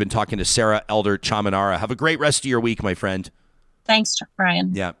 madampremier.com. We've been talking to Sarah Elder-Chamanara. Have a great rest of your week, my friend. Thanks,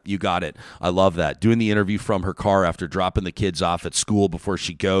 Brian. Yeah, you got it. I love that. Doing the interview from her car after dropping the kids off at school before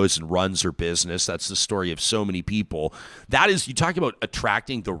she goes and runs her business. That's the story of so many people. That is, you talk about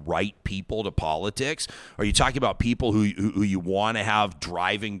attracting the right people to politics. Are you talking about people who you want to have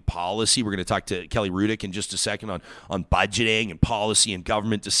driving policy? We're going to talk to Kelly Rudyk in just a second on budgeting and policy and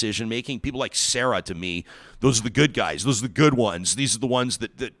government decision making. People like Sarah, to me, those are the good guys. Those are the good ones. These are the ones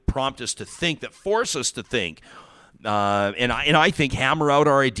that prompt us to think, that force us to think. And I think hammer out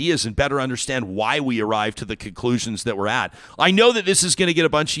our ideas and better understand why we arrive to the conclusions that we're at. I know that this is going to get a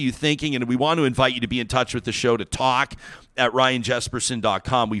bunch of you thinking, and we want to invite you to be in touch with the show, to talk at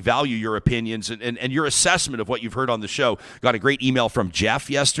ryanjesperson.com. We value your opinions and your assessment of what you've heard on the show. Got a great email from Jeff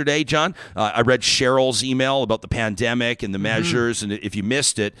yesterday, John. I read Cheryl's email about the pandemic and the measures, and if you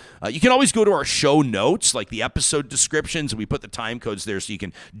missed it, you can always go to our show notes, like the episode descriptions, and we put the time codes there so you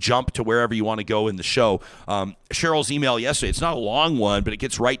can jump to wherever you want to go in the show. Cheryl's email yesterday, it's not a long one, but it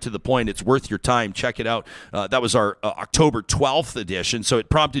gets right to the point. It's worth your time. Check it out. That was our October 12th edition, so it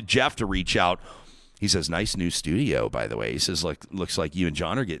prompted Jeff to reach out. He says, nice new studio, by the way. He says, looks like you and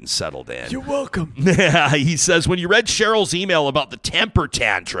John are getting settled in. You're welcome. He says, when you read Cheryl's email about the temper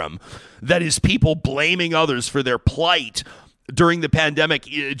tantrum, that is people blaming others for their plight during the pandemic,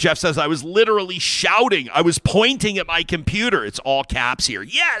 Jeff says, I was literally shouting. I was pointing at my computer. It's all caps here.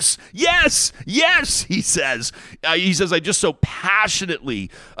 Yes, yes, yes, he says. I just so passionately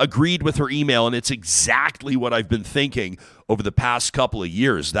agreed with her email, and it's exactly what I've been thinking over the past couple of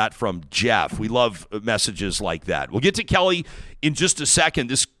years. That from Jeff. We love messages like that. We'll get to Kelly in just a second.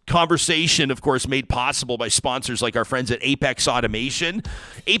 This conversation, of course, made possible by sponsors like our friends at Apex Automation.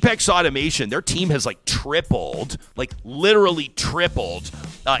 Apex Automation, their team has tripled, literally tripled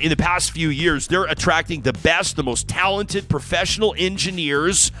in the past few years. They're attracting the best, the most talented professional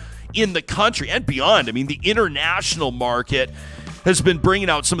engineers in the country and beyond. The international market has been bringing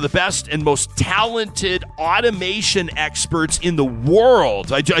out some of the best and most talented automation experts in the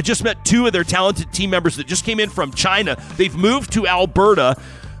world. I just met 2 of their talented team members that just came in from China. They've moved to Alberta,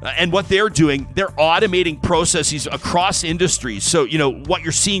 and what they're doing, they're automating processes across industries. So, what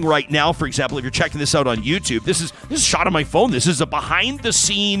you're seeing right now, for example, if you're checking this out on YouTube, this is shot on my phone. This is a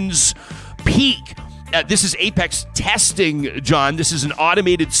behind-the-scenes peek. This is Apex testing, John. This is an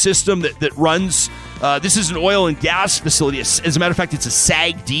automated system that runs. This is an oil and gas facility. As a matter of fact, it's a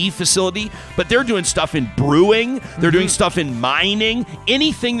SAG-D facility, but they're doing stuff in brewing. They're doing stuff in mining.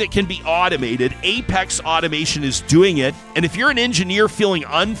 Anything that can be automated, Apex Automation is doing it. And if you're an engineer feeling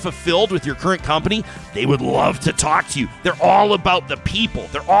unfulfilled with your current company, they would love to talk to you. They're all about the people.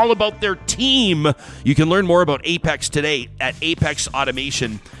 They're all about their team. You can learn more about Apex today at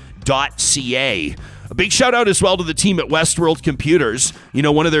apexautomation.com. westworld.ca. A big shout out as well to the team at Westworld Computers. You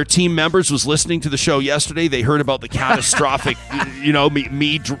know, one of their team members was listening to the show yesterday. They heard about the catastrophic,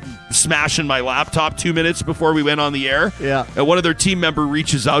 me smashing my laptop 2 minutes before we went on the air. Yeah. And one of their team member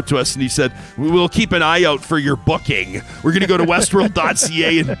reaches out to us and he said, we'll keep an eye out for your booking. We're going to go to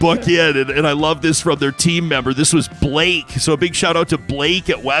westworld.ca and book in. And I love this from their team member. This was Blake. So a big shout out to Blake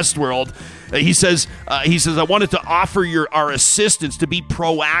at Westworld. He says, I wanted to offer our assistance to be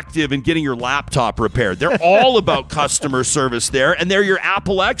proactive in getting your laptop repaired. They're all about customer service there, and they're your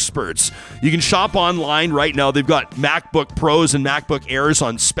Apple experts. You can shop online right now. They've got MacBook Pros and MacBook Airs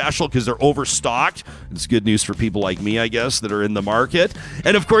on special because they're overstocked. It's good news for people like me, I guess, that are in the market.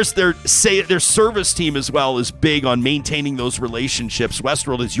 And, of course, their service team as well is big on maintaining those relationships.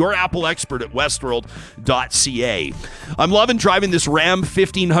 Westworld is your Apple expert at westworld.ca. I'm loving driving this Ram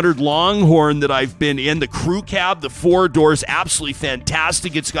 1500 Longhorn that I've been in. The crew cab, the 4 doors, absolutely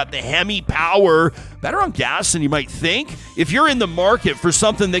fantastic. It's got the Hemi power, better on gas than you might think. If you're in the market for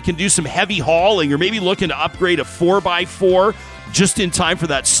something that can do some heavy hauling or maybe looking to upgrade a 4x4 just in time for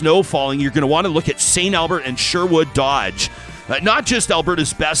that snow falling, you're going to want to look at St. Albert and Sherwood Dodge. Not just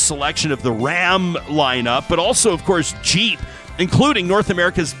Alberta's best selection of the Ram lineup, but also, of course, Jeep, including North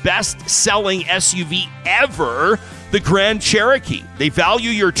America's best-selling SUV ever, the Grand Cherokee. They value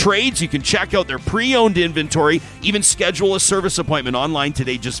your trades. You can check out their pre-owned inventory, even schedule a service appointment online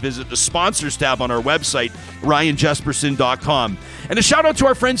today. Just visit the sponsors tab on our website, ryanjesperson.com. And a shout out to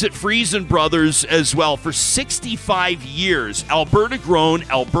our friends at Friesen Brothers as well. For 65 years, Alberta grown,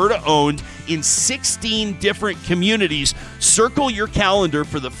 Alberta owned in 16 different communities. Circle your calendar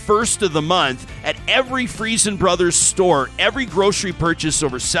for the first of the month at every Friesen Brothers store. Every grocery purchase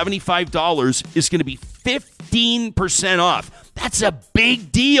over $75 is going to be 15% off. That's a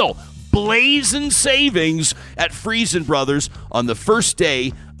big deal. Blazing savings at Friesen Brothers on the first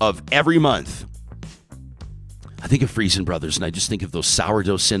day of every month. I think of Friesen Brothers, and I just think of those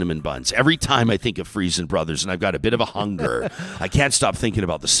sourdough cinnamon buns. Every time I think of Friesen Brothers, and I've got a bit of a hunger, I can't stop thinking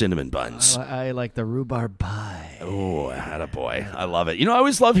about the cinnamon buns. I like the rhubarb pie. Oh, attaboy. I love it. You know, I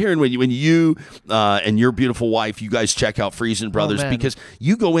always love hearing when you and your beautiful wife, you guys check out Friesen Brothers, because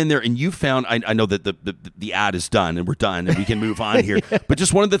you go in there and you found, I know that the ad is done and we're done and we can move on here, but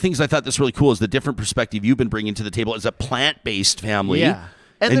just one of the things I thought that's really cool is the different perspective you've been bringing to the table as a plant-based family. Yeah.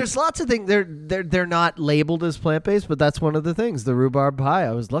 And there's lots of things. They're not labeled as plant-based, but that's one of the things. The rhubarb pie,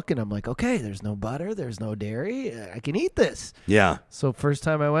 I was looking, I'm like, okay, there's no butter, there's no dairy. I can eat this. Yeah. So first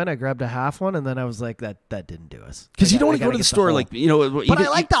time I went, I grabbed a half one, and then I was like, that didn't do us. Because you don't want to go to the store, like, you know. But I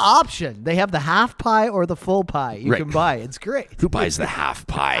like the option. They have the half pie or the full pie. You can buy. It's great. Who buys the half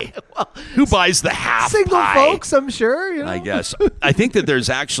pie? Who buys the half Single pie? folks, I'm sure. You know? I guess. I think that there's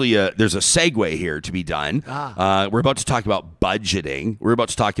actually there's a segue here to be done. We're about to talk about budgeting. We're about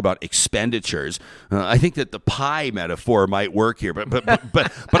to talk about expenditures. I think that the pie metaphor might work here, but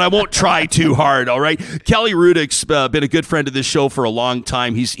I won't try too hard. All right. Kelly Rudyk's been a good friend of this show for a long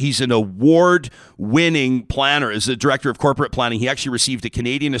time. He's an award-winning planner. As the director of corporate planning, he actually received a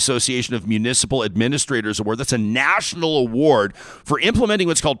Canadian Association of Municipal Administrators Award. That's a national award for implementing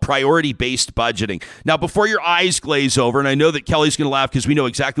what's called priority-based budgeting. Now, before your eyes glaze over, and I know that Kelly's going to laugh because we know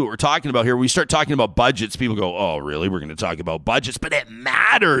exactly what we're talking about here. When we start talking about budgets, people go, "Oh, really? We're going to talk about budgets?" But it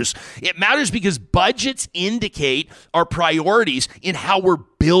matters. It matters because budgets indicate our priorities in how we're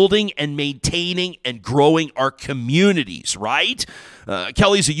building and maintaining and growing our communities, right?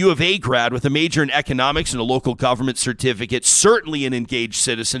 Kelly's a U of A grad with a major in economics and a local government certificate, certainly an engaged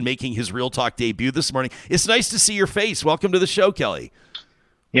citizen, making his Real Talk debut this morning. It's nice to see your face. Welcome to the show, Kelly.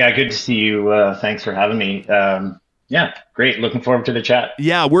 Yeah, good to see you. Thanks for having me. Yeah, great. Looking forward to the chat.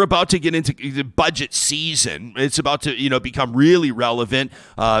 Yeah, we're about to get into the budget season. It's about to, become really relevant.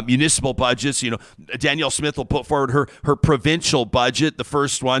 Municipal budgets. Danielle Smith will put forward her provincial budget, the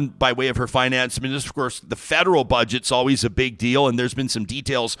first one by way of her finance minister. Of course, the federal budget's always a big deal, and there's been some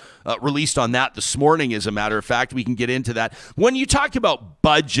details released on that this morning. As a matter of fact, we can get into that. When you talk about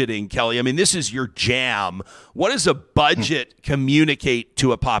budgeting, Kelly, I mean, this is your jam. What does a budget communicate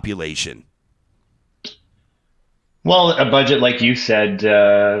to a population? Well, a budget, like you said,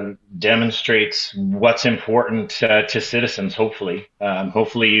 demonstrates what's important to citizens, hopefully.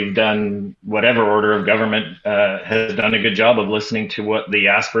 Hopefully you've done, whatever order of government has done a good job of listening to what the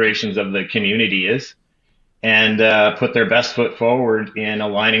aspirations of the community is and put their best foot forward in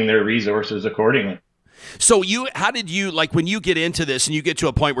aligning their resources accordingly. So how did you, like, when you get into this and you get to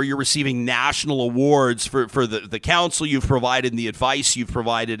a point where you're receiving national awards for the counsel you've provided and the advice you've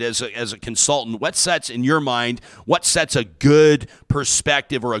provided as a consultant, what sets a good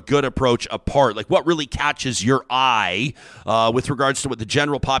perspective or a good approach apart? Like, what really catches your eye with regards to what the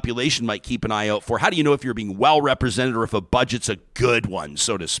general population might keep an eye out for? How do you know if you're being well represented or if a budget's a good one,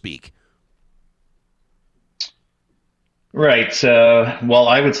 so to speak? Right. Well,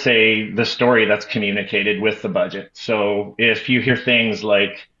 I would say the story that's communicated with the budget. So if you hear things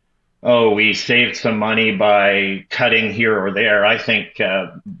like, oh, we saved some money by cutting here or there, I think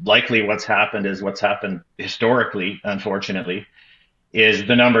likely what's happened is what's happened historically, unfortunately, is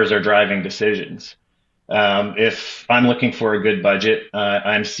the numbers are driving decisions. If I'm looking for a good budget,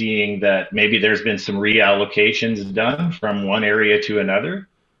 I'm seeing that maybe there's been some reallocations done from one area to another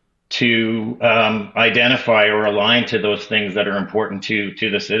to identify or align to those things that are important to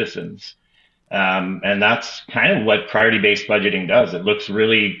the citizens. And that's kind of what priority-based budgeting does. It looks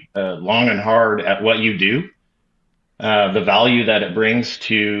really long and hard at what you do, the value that it brings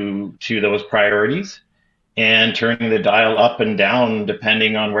to those priorities, and turning the dial up and down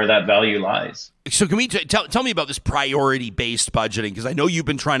depending on where that value lies. So can we tell me about this priority-based budgeting? Because I know you've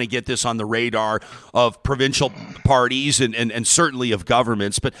been trying to get this on the radar of provincial parties and certainly of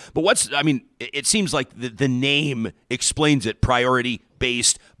governments. But it seems like the name explains it,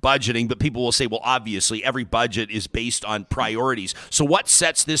 priority-based budgeting. But people will say, well, obviously, every budget is based on priorities. So what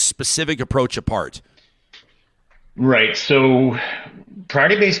sets this specific approach apart? Right. So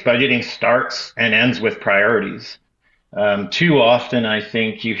priority-based budgeting starts and ends with priorities. Too often, I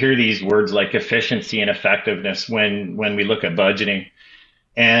think you hear these words like efficiency and effectiveness when we look at budgeting.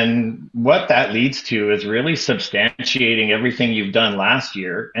 And what that leads to is really substantiating everything you've done last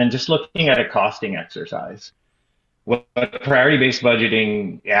year and just looking at a costing exercise. What priority-based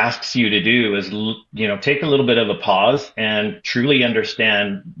budgeting asks you to do is, take a little bit of a pause and truly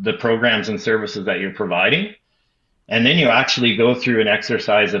understand the programs and services that you're providing. And then you actually go through an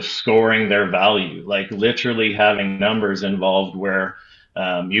exercise of scoring their value, like literally having numbers involved where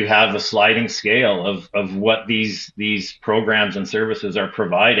you have a sliding scale of what these programs and services are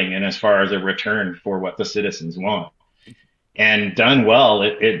providing, and as far as a return for what the citizens want. And done well,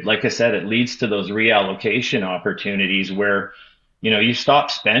 it like I said, it leads to those reallocation opportunities where you stop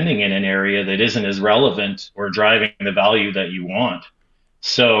spending in an area that isn't as relevant or driving the value that you want.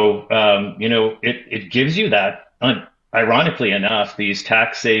 So it gives you that. Ironically enough, these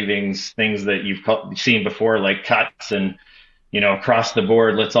tax savings things that you've seen before, like cuts and, across the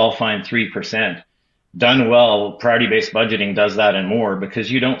board, let's all find 3%. Done well, priority-based budgeting does that and more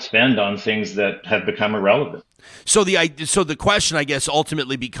because you don't spend on things that have become irrelevant. So the question, I guess,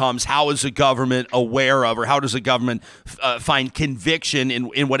 ultimately becomes, how is a government aware of, or how does a government find conviction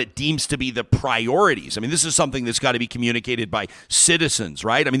in what it deems to be the priorities? I mean, this is something that's got to be communicated by citizens,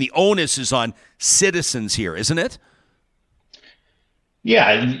 right? I mean, the onus is on citizens here, isn't it?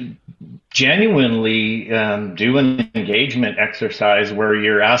 Yeah, genuinely do an engagement exercise where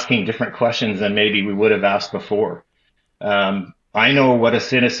you're asking different questions than maybe we would have asked before. I know what a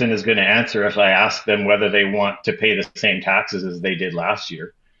citizen is going to answer if I ask them whether they want to pay the same taxes as they did last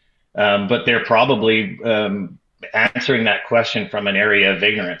year. But they're probably answering that question from an area of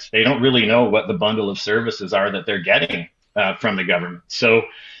ignorance. They don't really know what the bundle of services are that they're getting from the government. So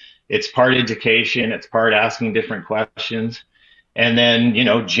it's part education, it's part asking different questions. And then,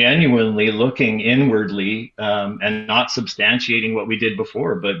 genuinely looking inwardly and not substantiating what we did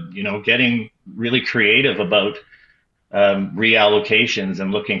before, but, getting really creative about reallocations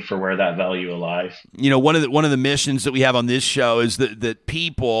and looking for where that value lies. One of the missions that we have on this show is that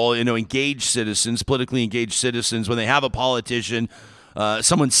people, engaged citizens, politically engaged citizens, when they have a politician,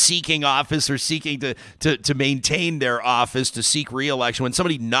 someone seeking office or seeking to maintain their office, to seek re-election, when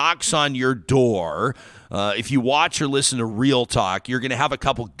somebody knocks on your door, if you watch or listen to Real Talk, you're going to have a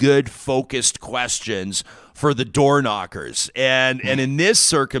couple good focused questions for the door knockers. And in this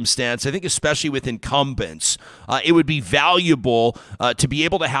circumstance, I think especially with incumbents, it would be valuable to be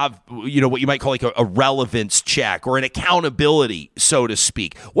able to have, what you might call like a relevance check or an accountability, so to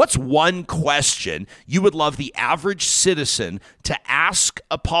speak. What's one question you would love the average citizen to ask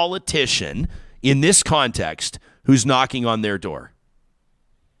a politician in this context who's knocking on their door?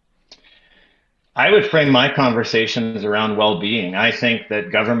 I would frame my conversations around well-being. I think that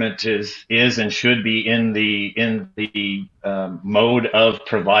government is and should be in the mode of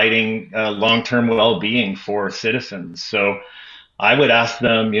providing long-term well-being for citizens. So I would ask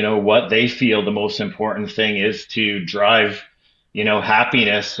them, what they feel the most important thing is to drive,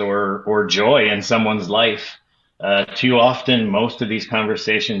 happiness or joy in someone's life. Too often, most of these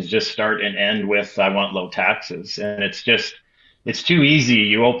conversations just start and end with "I want low taxes," and it's too easy.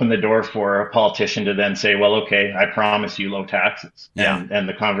 You open the door for a politician to then say, "Well, okay, I promise you low taxes," Yeah. and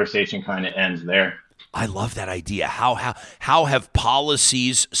the conversation kind of ends there. I love that idea. How have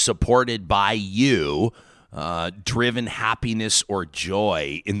policies supported by you driven happiness or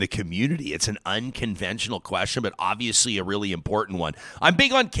joy in the community? It's an unconventional question, but obviously a really important one. I'm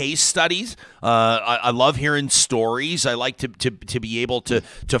big on case studies. I love hearing stories. I like to be able to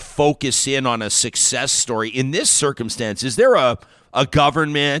focus in on a success story. In this circumstance, is there a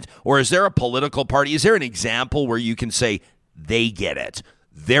government or is there a political party? Is there an example where you can say they get it?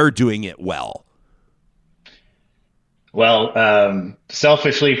 They're doing it well. Well,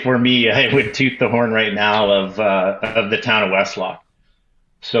 selfishly for me, I would toot the horn right now of the town of Westlock.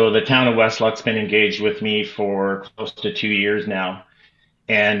 So the town of Westlock's been engaged with me for close to 2 years now,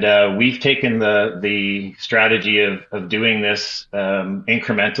 and we've taken the strategy of doing this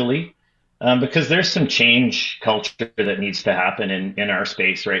incrementally because there's some change culture that needs to happen in our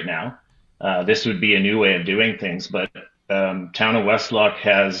space right now. This would be a new way of doing things, but town of Westlock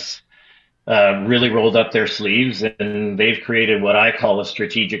has really rolled up their sleeves, and they've created what I call a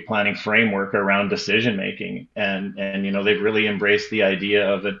strategic planning framework around decision making. And they've really embraced the idea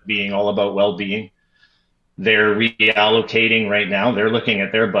of it being all about well-being. They're reallocating right now. They're looking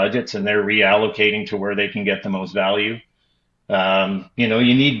at their budgets and they're reallocating to where they can get the most value. You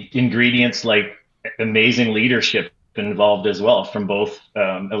need ingredients like amazing leadership involved as well from both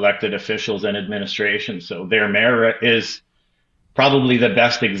elected officials and administration. So their mayor is probably the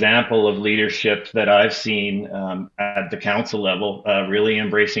best example of leadership that I've seen at the council level, really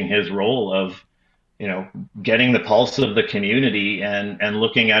embracing his role of, getting the pulse of the community and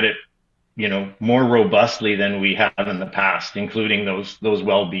looking at it, more robustly than we have in the past, including those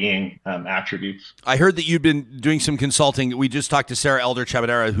well-being attributes. I heard that you've been doing some consulting. We just talked to Sarah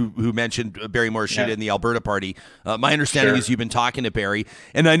Elder-Chamanara, who mentioned Barry Morishita in the Alberta Party. My understanding is you've been talking to Barry,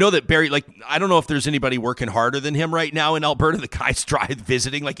 and I know that Barry, I don't know if there's anybody working harder than him right now in Alberta. The guy's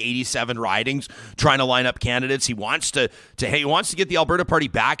visiting 87 ridings, trying to line up candidates. He wants to get the Alberta Party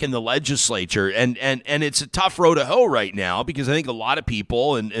back in the legislature, and it's a tough row to hoe right now because I think a lot of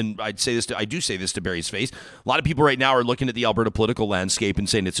people, and I do say this to Barry's face, a lot of people right now are looking at the Alberta political landscape and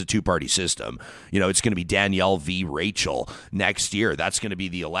saying it's a two-party system. It's going to be Danielle v. Rachel next year. That's going to be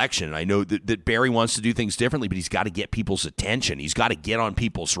the election. And I know that Barry wants to do things differently, but he's got to get people's attention. He's got to get on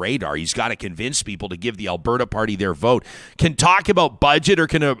people's radar. He's got to convince people to give the Alberta Party their vote. Can talk about budget or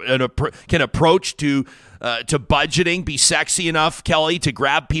can approach to budgeting be sexy enough, Kelly, to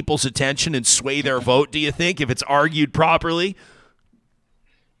grab people's attention and sway their vote, do you think, if it's argued properly?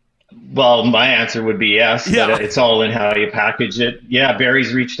 Well, my answer would be yes, but it's all in how you package it. Yeah,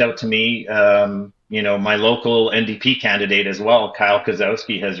 Barry's reached out to me. My local NDP candidate as well, Kyle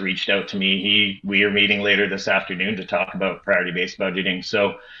Kozowski, has reached out to me. We are meeting later this afternoon to talk about priority-based budgeting.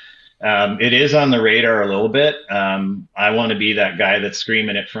 So it is on the radar a little bit. I want to be that guy that's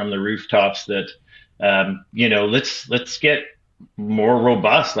screaming it from the rooftops that, let's get more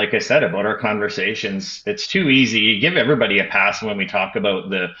robust, like I said, about our conversations. It's too easy. You give everybody a pass when we talk about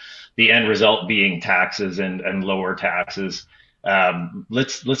the end result being taxes and lower taxes.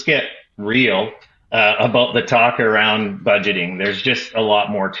 Let's get real about the talk around budgeting. There's just a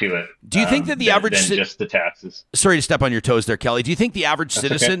lot more to it. Do you think that the average than just the taxes? Sorry to step on your toes there, Kelly. Do you think the average That's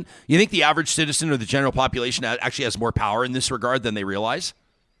citizen? Okay. You think the average citizen or the general population actually has more power in this regard than they realize?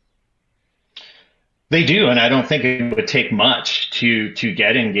 They do, and I don't think it would take much to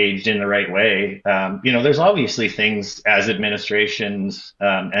get engaged in the right way. There's obviously things as administrations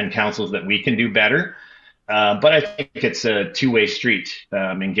and councils that we can do better, but I think it's a two-way street.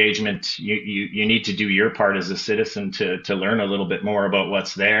 Engagement, you need to do your part as a citizen to learn a little bit more about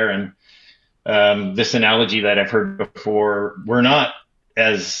what's there. And this analogy that I've heard before, we're not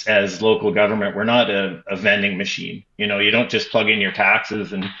as local government, we're not a vending machine. You don't just plug in your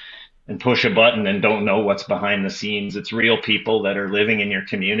taxes and push a button and don't know what's behind the scenes. It's real people that are living in your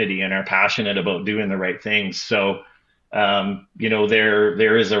community and are passionate about doing the right things. So,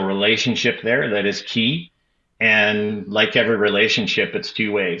 there is a relationship there that is key. And like every relationship, it's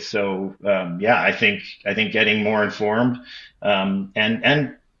two ways. So, I think getting more informed,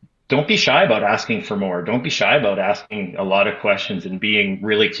 and don't be shy about asking for more. Don't be shy about asking a lot of questions and being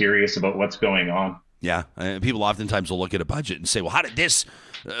really curious about what's going on. Yeah, people oftentimes will look at a budget and say, well, how did this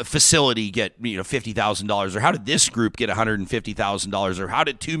facility get $50,000, or how did this group get $150,000, or how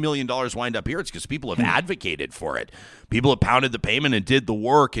did $2 million wind up here? It's because people have advocated for it. People have pounded the pavement and did the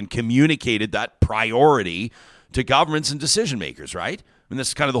work and communicated that priority to governments and decision makers, right? I mean,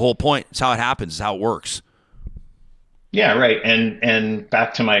 that's kind of the whole point. It's how it happens. It's how it works. Yeah, right. And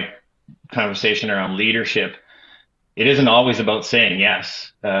back to my conversation around leadership, it isn't always about saying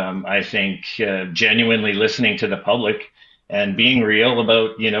yes. I think genuinely listening to the public and being real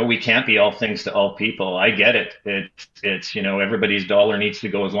about, we can't be all things to all people. I get it. It's everybody's dollar needs to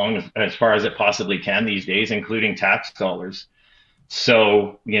go as far as it possibly can these days, including tax dollars.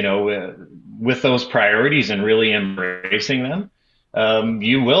 So, with those priorities and really embracing them,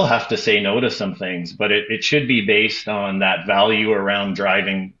 you will have to say no to some things, but it should be based on that value around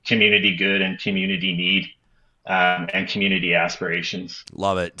driving community good and community need. And community aspirations.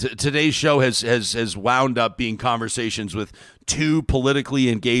 Love it. Today's show has wound up being conversations with two politically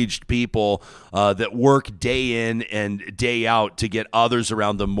engaged people that work day in and day out to get others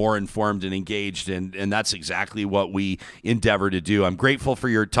around them more informed and engaged, and that's exactly what we endeavor to do. I'm grateful for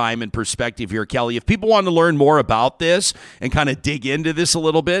your time and perspective here, Kelly. If people want to learn more about this and kind of dig into this a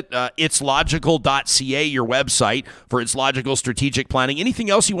little bit, itslogical.ca, your website for its logical strategic planning. Anything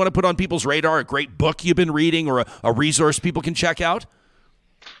else you want to put on people's radar, a great book you've been reading or a resource people can check out?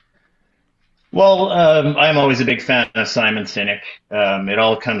 Well, I'm always a big fan of Simon Sinek. It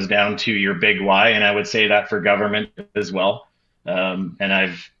all comes down to your big why, and I would say that for government as well. And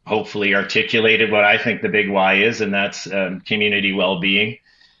I've hopefully articulated what I think the big why is, and that's community well-being.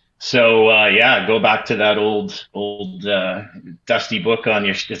 So go back to that old dusty book on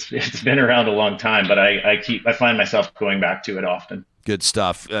your. It's been around a long time, but I find myself going back to it often. Good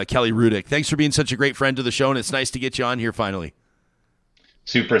stuff, Kelly Rudyk. Thanks for being such a great friend to the show, and it's nice to get you on here finally.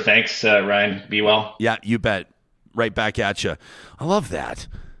 Super. Thanks, Ryan. Be well. Yeah, you bet. Right back at you. I love that.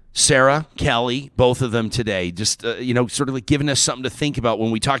 Sarah, Kelly, both of them today, just, sort of like giving us something to think about when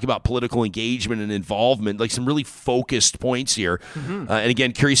we talk about political engagement and involvement, like some really focused points here. Mm-hmm. And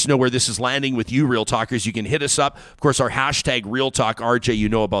again, curious to know where this is landing with you, Real Talkers. You can hit us up. Of course, our hashtag Real Talk RJ, you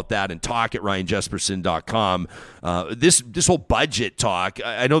know about that, and talk at ryanjesperson.com. This whole budget talk,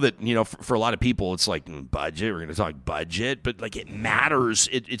 I know that, for a lot of people, it's like budget, we're going to talk budget, but like it matters.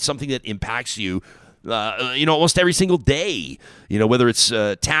 It's something that impacts you. Almost every single day, whether it's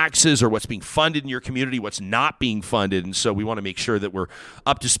taxes or what's being funded in your community, what's not being funded. And so we want to make sure that we're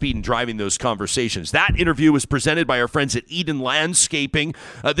up to speed and driving those conversations. That interview was presented by our friends at Eden Landscaping.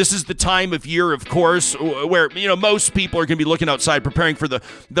 This is the time of year, of course, where, most people are going to be looking outside preparing for the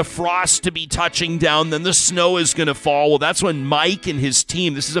frost to be touching down. Then the snow is going to fall. Well, that's when Mike and his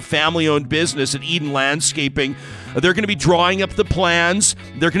team, this is a family-owned business at Eden Landscaping, they're going to be drawing up the plans.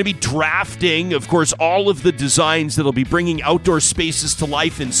 They're going to be drafting, of course, all of the designs that'll be bringing outdoor spaces to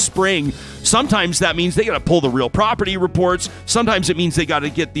life in spring. Sometimes that means they got to pull the real property reports. Sometimes it means they got to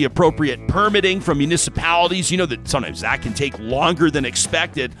get the appropriate permitting from municipalities. That sometimes that can take longer than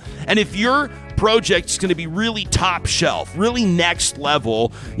expected. And if your project's going to be really top shelf, really next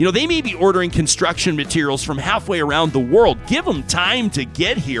level, they may be ordering construction materials from halfway around the world. Give them time to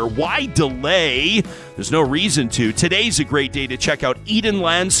get here. Why delay? There's no reason to. Today's a great day to check out Eden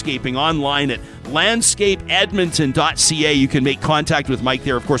Landscaping online at landscapeedmonton.ca. You can make contact with Mike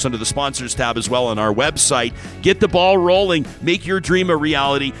there, of course, under the sponsors tab as well on our website. Get the ball rolling. Make your dream a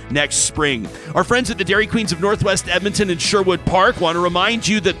reality next spring. Our friends at the Dairy Queens of Northwest Edmonton and Sherwood Park want to remind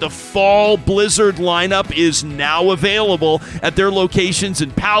you that the fall blizzard lineup is now available at their locations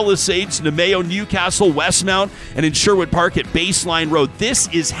in Palisades, Nemeo, Newcastle, Westmount, and in Sherwood Park at Baseline Road. This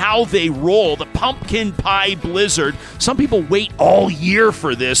is how they roll. The Pumpkin Pie Blizzard. Some people wait all year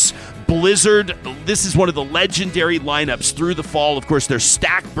for this blizzard. This is one of the legendary lineups through the fall. Of course, their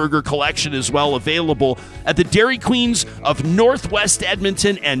Stack Burger collection is well available at the Dairy Queens of Northwest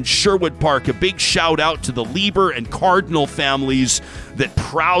Edmonton and Sherwood Park. A big shout out to the Lieber and Cardinal families that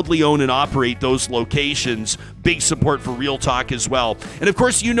proudly own and operate those locations. Big support for Real Talk as well. And of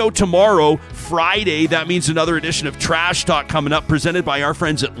course, tomorrow, Friday, that means another edition of Trash Talk coming up, presented by our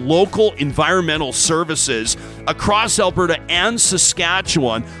friends at Local Environmental Services. Across Alberta and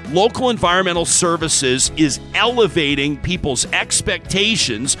Saskatchewan, Local Environmental Services is elevating people's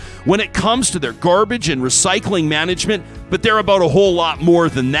expectations when it comes to their garbage and recycling management, but they're about a whole lot more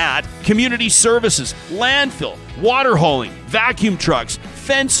than that. Community services, landfill, water hauling, vacuum trucks,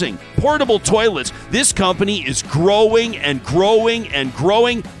 fencing, portable toilets. This company is growing and growing and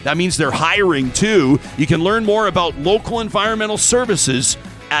growing. That means they're hiring too. You can learn more about Local Environmental Services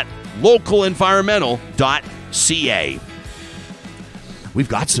at localenvironmental.ca. We've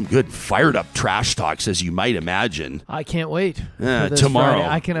got some good fired up trash talks, as you might imagine. I can't wait.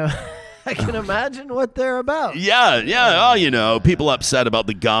 Tomorrow. Friday. I I can imagine what they're about. Yeah. Oh, people upset about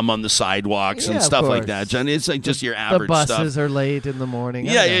the gum on the sidewalks and Yeah, of stuff like course. that, John. It's like just your The average buses stuff. are late in the morning.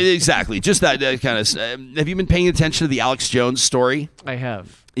 Yeah, exactly. Just that kind of. Have you been paying attention to the Alex Jones story? I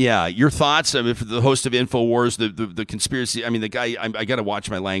have. Yeah, your thoughts? I mean, for the host of InfoWars, the conspiracy. I mean, the guy. I got to watch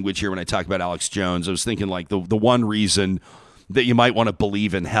my language here when I talk about Alex Jones. I was thinking like the one reason that you might want to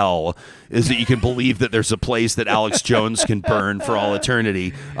believe in hell is that you can believe that there's a place that Alex Jones can burn for all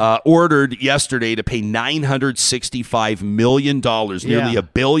eternity. Ordered yesterday to pay $965 million, nearly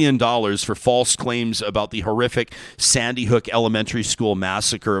 $1 billion, for false claims about the horrific Sandy Hook Elementary School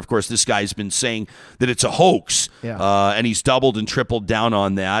massacre. Of course, this guy's been saying that it's a hoax, and he's doubled and tripled down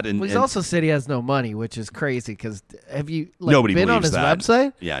on that. And He's also said he has no money, which is crazy because have you nobody been on believes his that.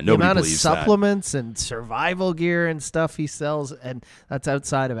 website? Yeah, the nobody amount believes of that. supplements and survival gear and stuff he sells, and that's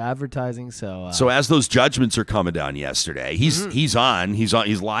outside of advertising. So as those judgments are coming down yesterday, he's live on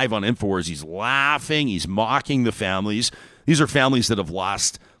InfoWars. He's laughing. He's mocking the families. These are families that have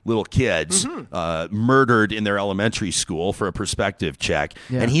lost little kids murdered in their elementary school for a perspective check.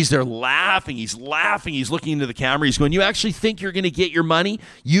 Yeah. And he's there laughing. He's laughing. He's looking into the camera. He's going, you actually think you're going to get your money?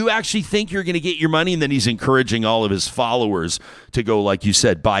 You actually think you're going to get your money? And then he's encouraging all of his followers to go, like you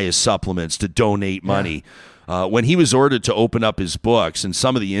said, buy his supplements, to donate money. When he was ordered to open up his books, and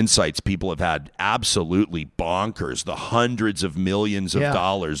some of the insights people have had absolutely bonkers, the hundreds of millions of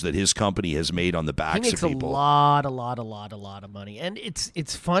dollars that his company has made on the backs of people. He makes a lot of money. And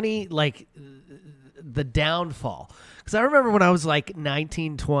it's funny, like, the downfall. Because I remember when I was like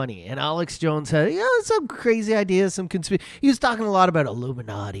 19, 20, and Alex Jones had some crazy ideas, some conspiracy. He was talking a lot about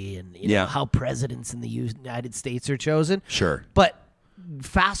Illuminati and know, how presidents in the United States are chosen. Sure. But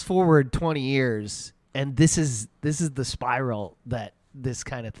fast forward 20 years... And this is the spiral that this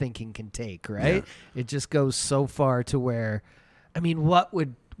kind of thinking can take, right? Yeah. It just goes so far to where, I mean, what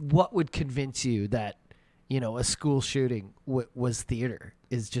would convince you that, a school shooting was theater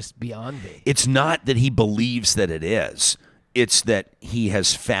is just beyond me. It's not that he believes that it is. It's that he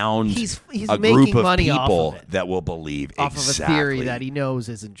has found he's a making group of money people off of that will believe off of a theory that he knows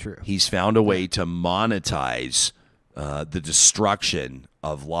isn't true. He's found a way to monetize the destruction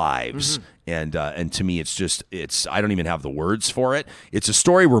of lives. And to me, it's I don't even have the words for it. It's a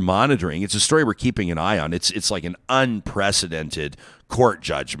story we're monitoring. It's a story we're keeping an eye on. It's like an unprecedented court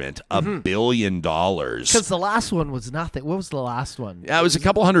judgment, $1 billion. Because the last one was nothing. What was the last one? Yeah, it was a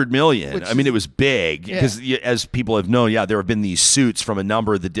couple $100 million. I mean, it was big because, as people have known, there have been these suits from a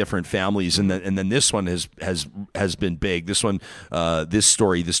number of the different families, and then this one has been big. This one, this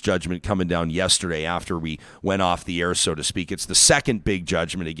story, this judgment coming down yesterday after we went off the air, so to speak. It's the second big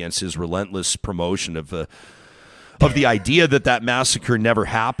judgment against his relentless promotion of the idea that massacre never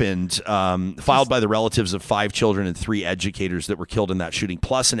happened, filed by the relatives of 5 children and 3 educators that were killed in that shooting,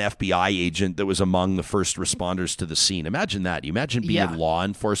 plus an FBI agent that was among the first responders to the scene. Imagine that. You imagine being in law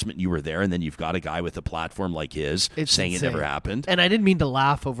enforcement, you were there, and then you've got a guy with a platform like his saying insane. It never happened. And I didn't mean to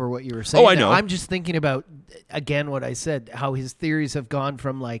laugh over what you were saying. Oh, I know. I'm just thinking about, again, what I said, how his theories have gone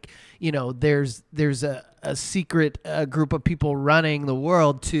from like, there's a secret group of people running the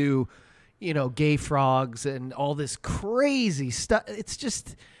world to... gay frogs and all this crazy stuff. It's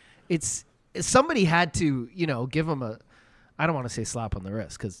just, somebody had to, give him I don't want to say slap on the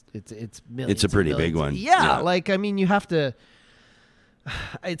wrist because it's millions. It's a pretty big one. Yeah. Like, I mean, you have to,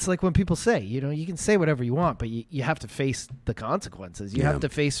 it's like when people say, you can say whatever you want, but you have to face the consequences. You have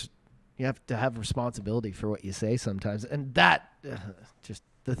to have responsibility for what you say sometimes. And that, just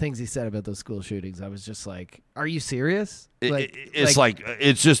the things he said about those school shootings, I was just like, are you serious?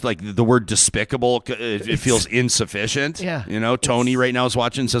 It's just like the word despicable. It feels insufficient. Yeah. Tony right now is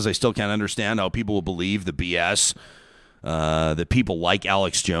watching and says, I still can't understand how people will believe the BS that people like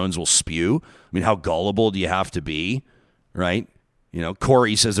Alex Jones will spew. I mean, how gullible do you have to be? Right.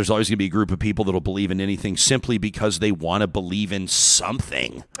 Corey says there's always going to be a group of people that'll believe in anything simply because they want to believe in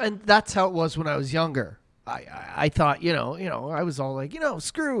something. And that's how it was when I was younger. I thought, I was all like,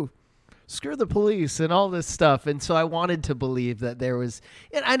 screw the police and all this stuff. And so I wanted to believe that there was,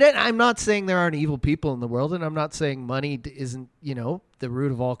 and I'm not saying there aren't evil people in the world, and I'm not saying money isn't, the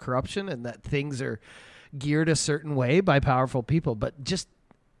root of all corruption and that things are geared a certain way by powerful people. But just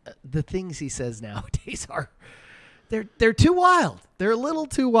the things he says nowadays they're too wild. They're a little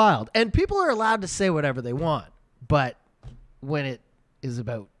too wild. And people are allowed to say whatever they want. But when it is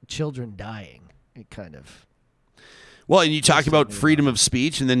about children dying, it kind of... Well, and you talk about freedom of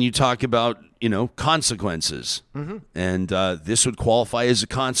speech, and then you talk about, consequences. And this would qualify as a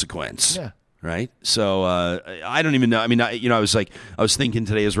consequence. Yeah. Right? So I don't even know. I mean, I was thinking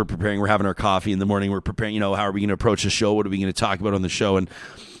today as we're having our coffee in the morning, we're preparing, how are we going to approach the show? What are we going to talk about on the show? And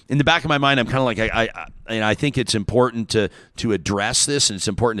in the back of my mind, I'm kind of like, I think it's important to address this, and it's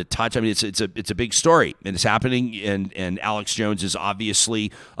important to touch. I mean, it's a big story, and it's happening. And Alex Jones is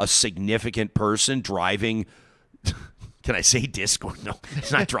obviously a significant person driving. Can I say discourse? No,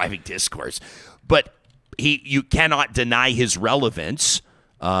 he's not driving discourse, but you cannot deny his relevance.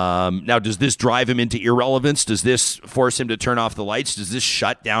 Now, does this drive him into irrelevance? Does this force him to turn off the lights? Does this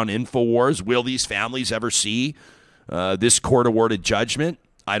shut down InfoWars? Will these families ever see this court-awarded judgment?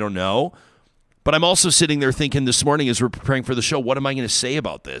 I don't know. But I'm also sitting there thinking this morning as we're preparing for the show, what am I going to say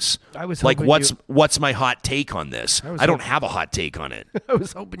about this? I was like, what's my hot take on this? I don't have a hot take on it. I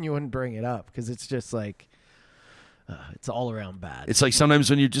was hoping you wouldn't bring it up because it's just like, it's all around bad. It's like sometimes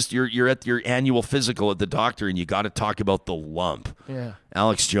when you're at your annual physical at the doctor and you got to talk about the lump. Yeah.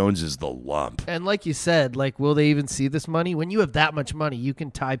 Alex Jones is the lump. And like you said, like, will they even see this money? When you have that much money, you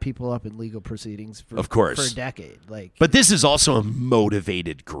can tie people up in legal proceedings for a decade. Like, but this is also a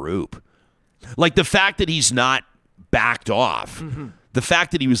motivated group. Like the fact that he's not backed off. Mm-hmm. The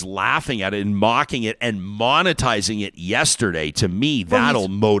fact that he was laughing at it and mocking it and monetizing it yesterday, to me, that'll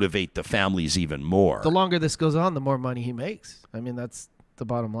motivate the families even more. The longer this goes on, the more money he makes. I mean, that's the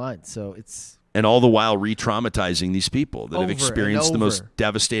bottom line. So it's... And all the while re-traumatizing these people that have experienced the most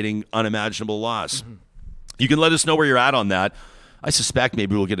devastating, unimaginable loss. Mm-hmm. You can let us know where you're at on that. I suspect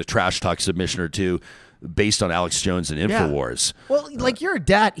maybe we'll get a trash talk submission or two based on Alex Jones and InfoWars. Yeah. Well, like you're a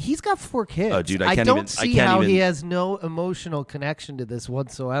dad. He's got 4 kids. Oh, dude, I don't see how he has no emotional connection to this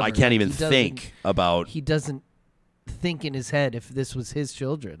whatsoever. I can't even think about... He doesn't think in his head if this was his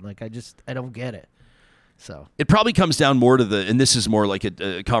children. Like, I don't get it. So it probably comes down more to and this is more like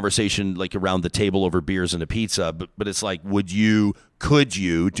a conversation like around the table over beers and a pizza, but it's like, could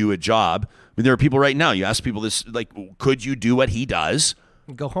you do a job? I mean, there are people right now, you ask people this, like, could you do what he does?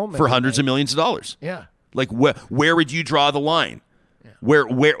 Go home for hundreds of millions of dollars. Yeah. Like where would you draw the line?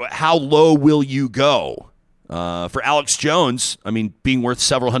 Yeah. How low will you go? For Alex Jones, I mean, being worth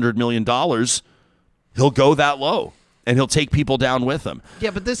several $100 million, he'll go that low and he'll take people down with him. Yeah,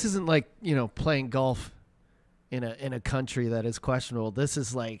 but this isn't like, playing golf in a country that is questionable. This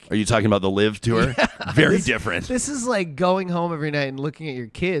is like... Are you talking about the Live Tour? Yeah, Very different. This is like going home every night and looking at your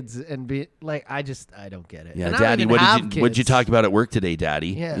kids and be like, I don't get it. Yeah, and Daddy, what'd you talk about at work today,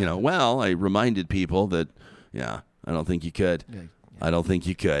 Daddy? Yeah. Well, I reminded people that, I don't think you could. Yeah. I don't think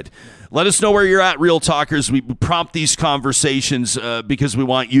you could. Let us know where you're at, Real Talkers. We prompt these conversations because we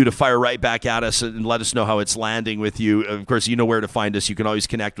want you to fire right back at us and let us know how it's landing with you. Of course, you know where to find us. You can always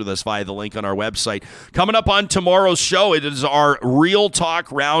connect with us via the link on our website. Coming up on tomorrow's show, it is our Real Talk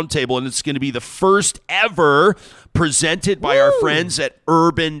Roundtable, and it's going to be the first ever presented by our friends at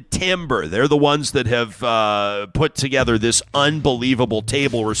Urban Timber. They're the ones that have put together this unbelievable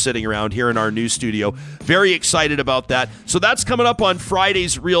table we're sitting around here in our new studio. Very excited about that. So that's coming up on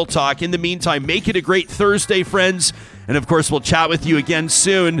Friday's Real Talk. In the meantime, make it a great Thursday, friends. And, of course, we'll chat with you again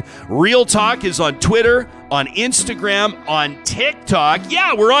soon. Real Talk is on Twitter, on Instagram, on TikTok.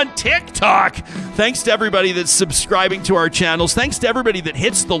 Yeah, we're on TikTok. Thanks to everybody that's subscribing to our channels. Thanks to everybody that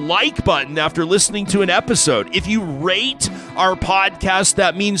hits the like button after listening to an episode. If you rate our podcast,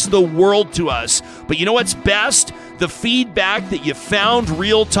 that means the world to us. But you know what's best? The feedback that you found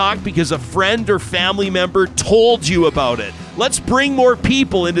Real Talk because a friend or family member told you about it. Let's bring more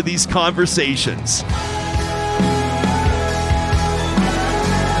people into these conversations.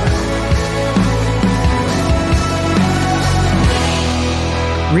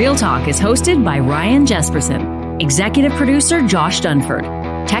 Real Talk is hosted by Ryan Jesperson, executive producer Josh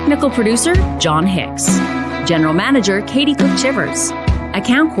Dunford, technical producer John Hicks, general manager Katie Cook-Chivers,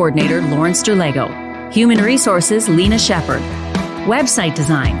 account coordinator Lawrence Derlego, human resources Lena Shepard, website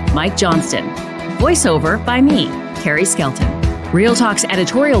design Mike Johnston, voiceover by me, Carrie Skelton. Real Talk's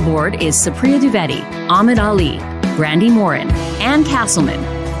editorial board is Supriya Dwivedi, Ahmed Ali, Brandy Morin, Ann Castleman,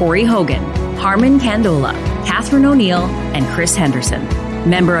 Corey Hogan, Harmon Candola, Catherine O'Neill, and Chris Henderson.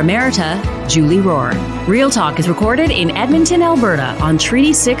 Member Emerita, Julie Rohr. Real Talk is recorded in Edmonton, Alberta on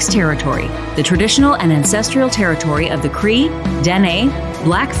Treaty 6 territory, the traditional and ancestral territory of the Cree, Dene,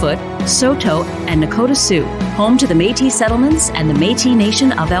 Blackfoot, Saulteaux, and Nakota Sioux, home to the Métis settlements and the Métis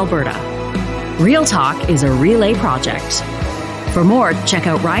Nation of Alberta. Real Talk is a relay project. For more, check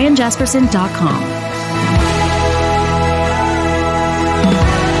out ryanjesperson.com.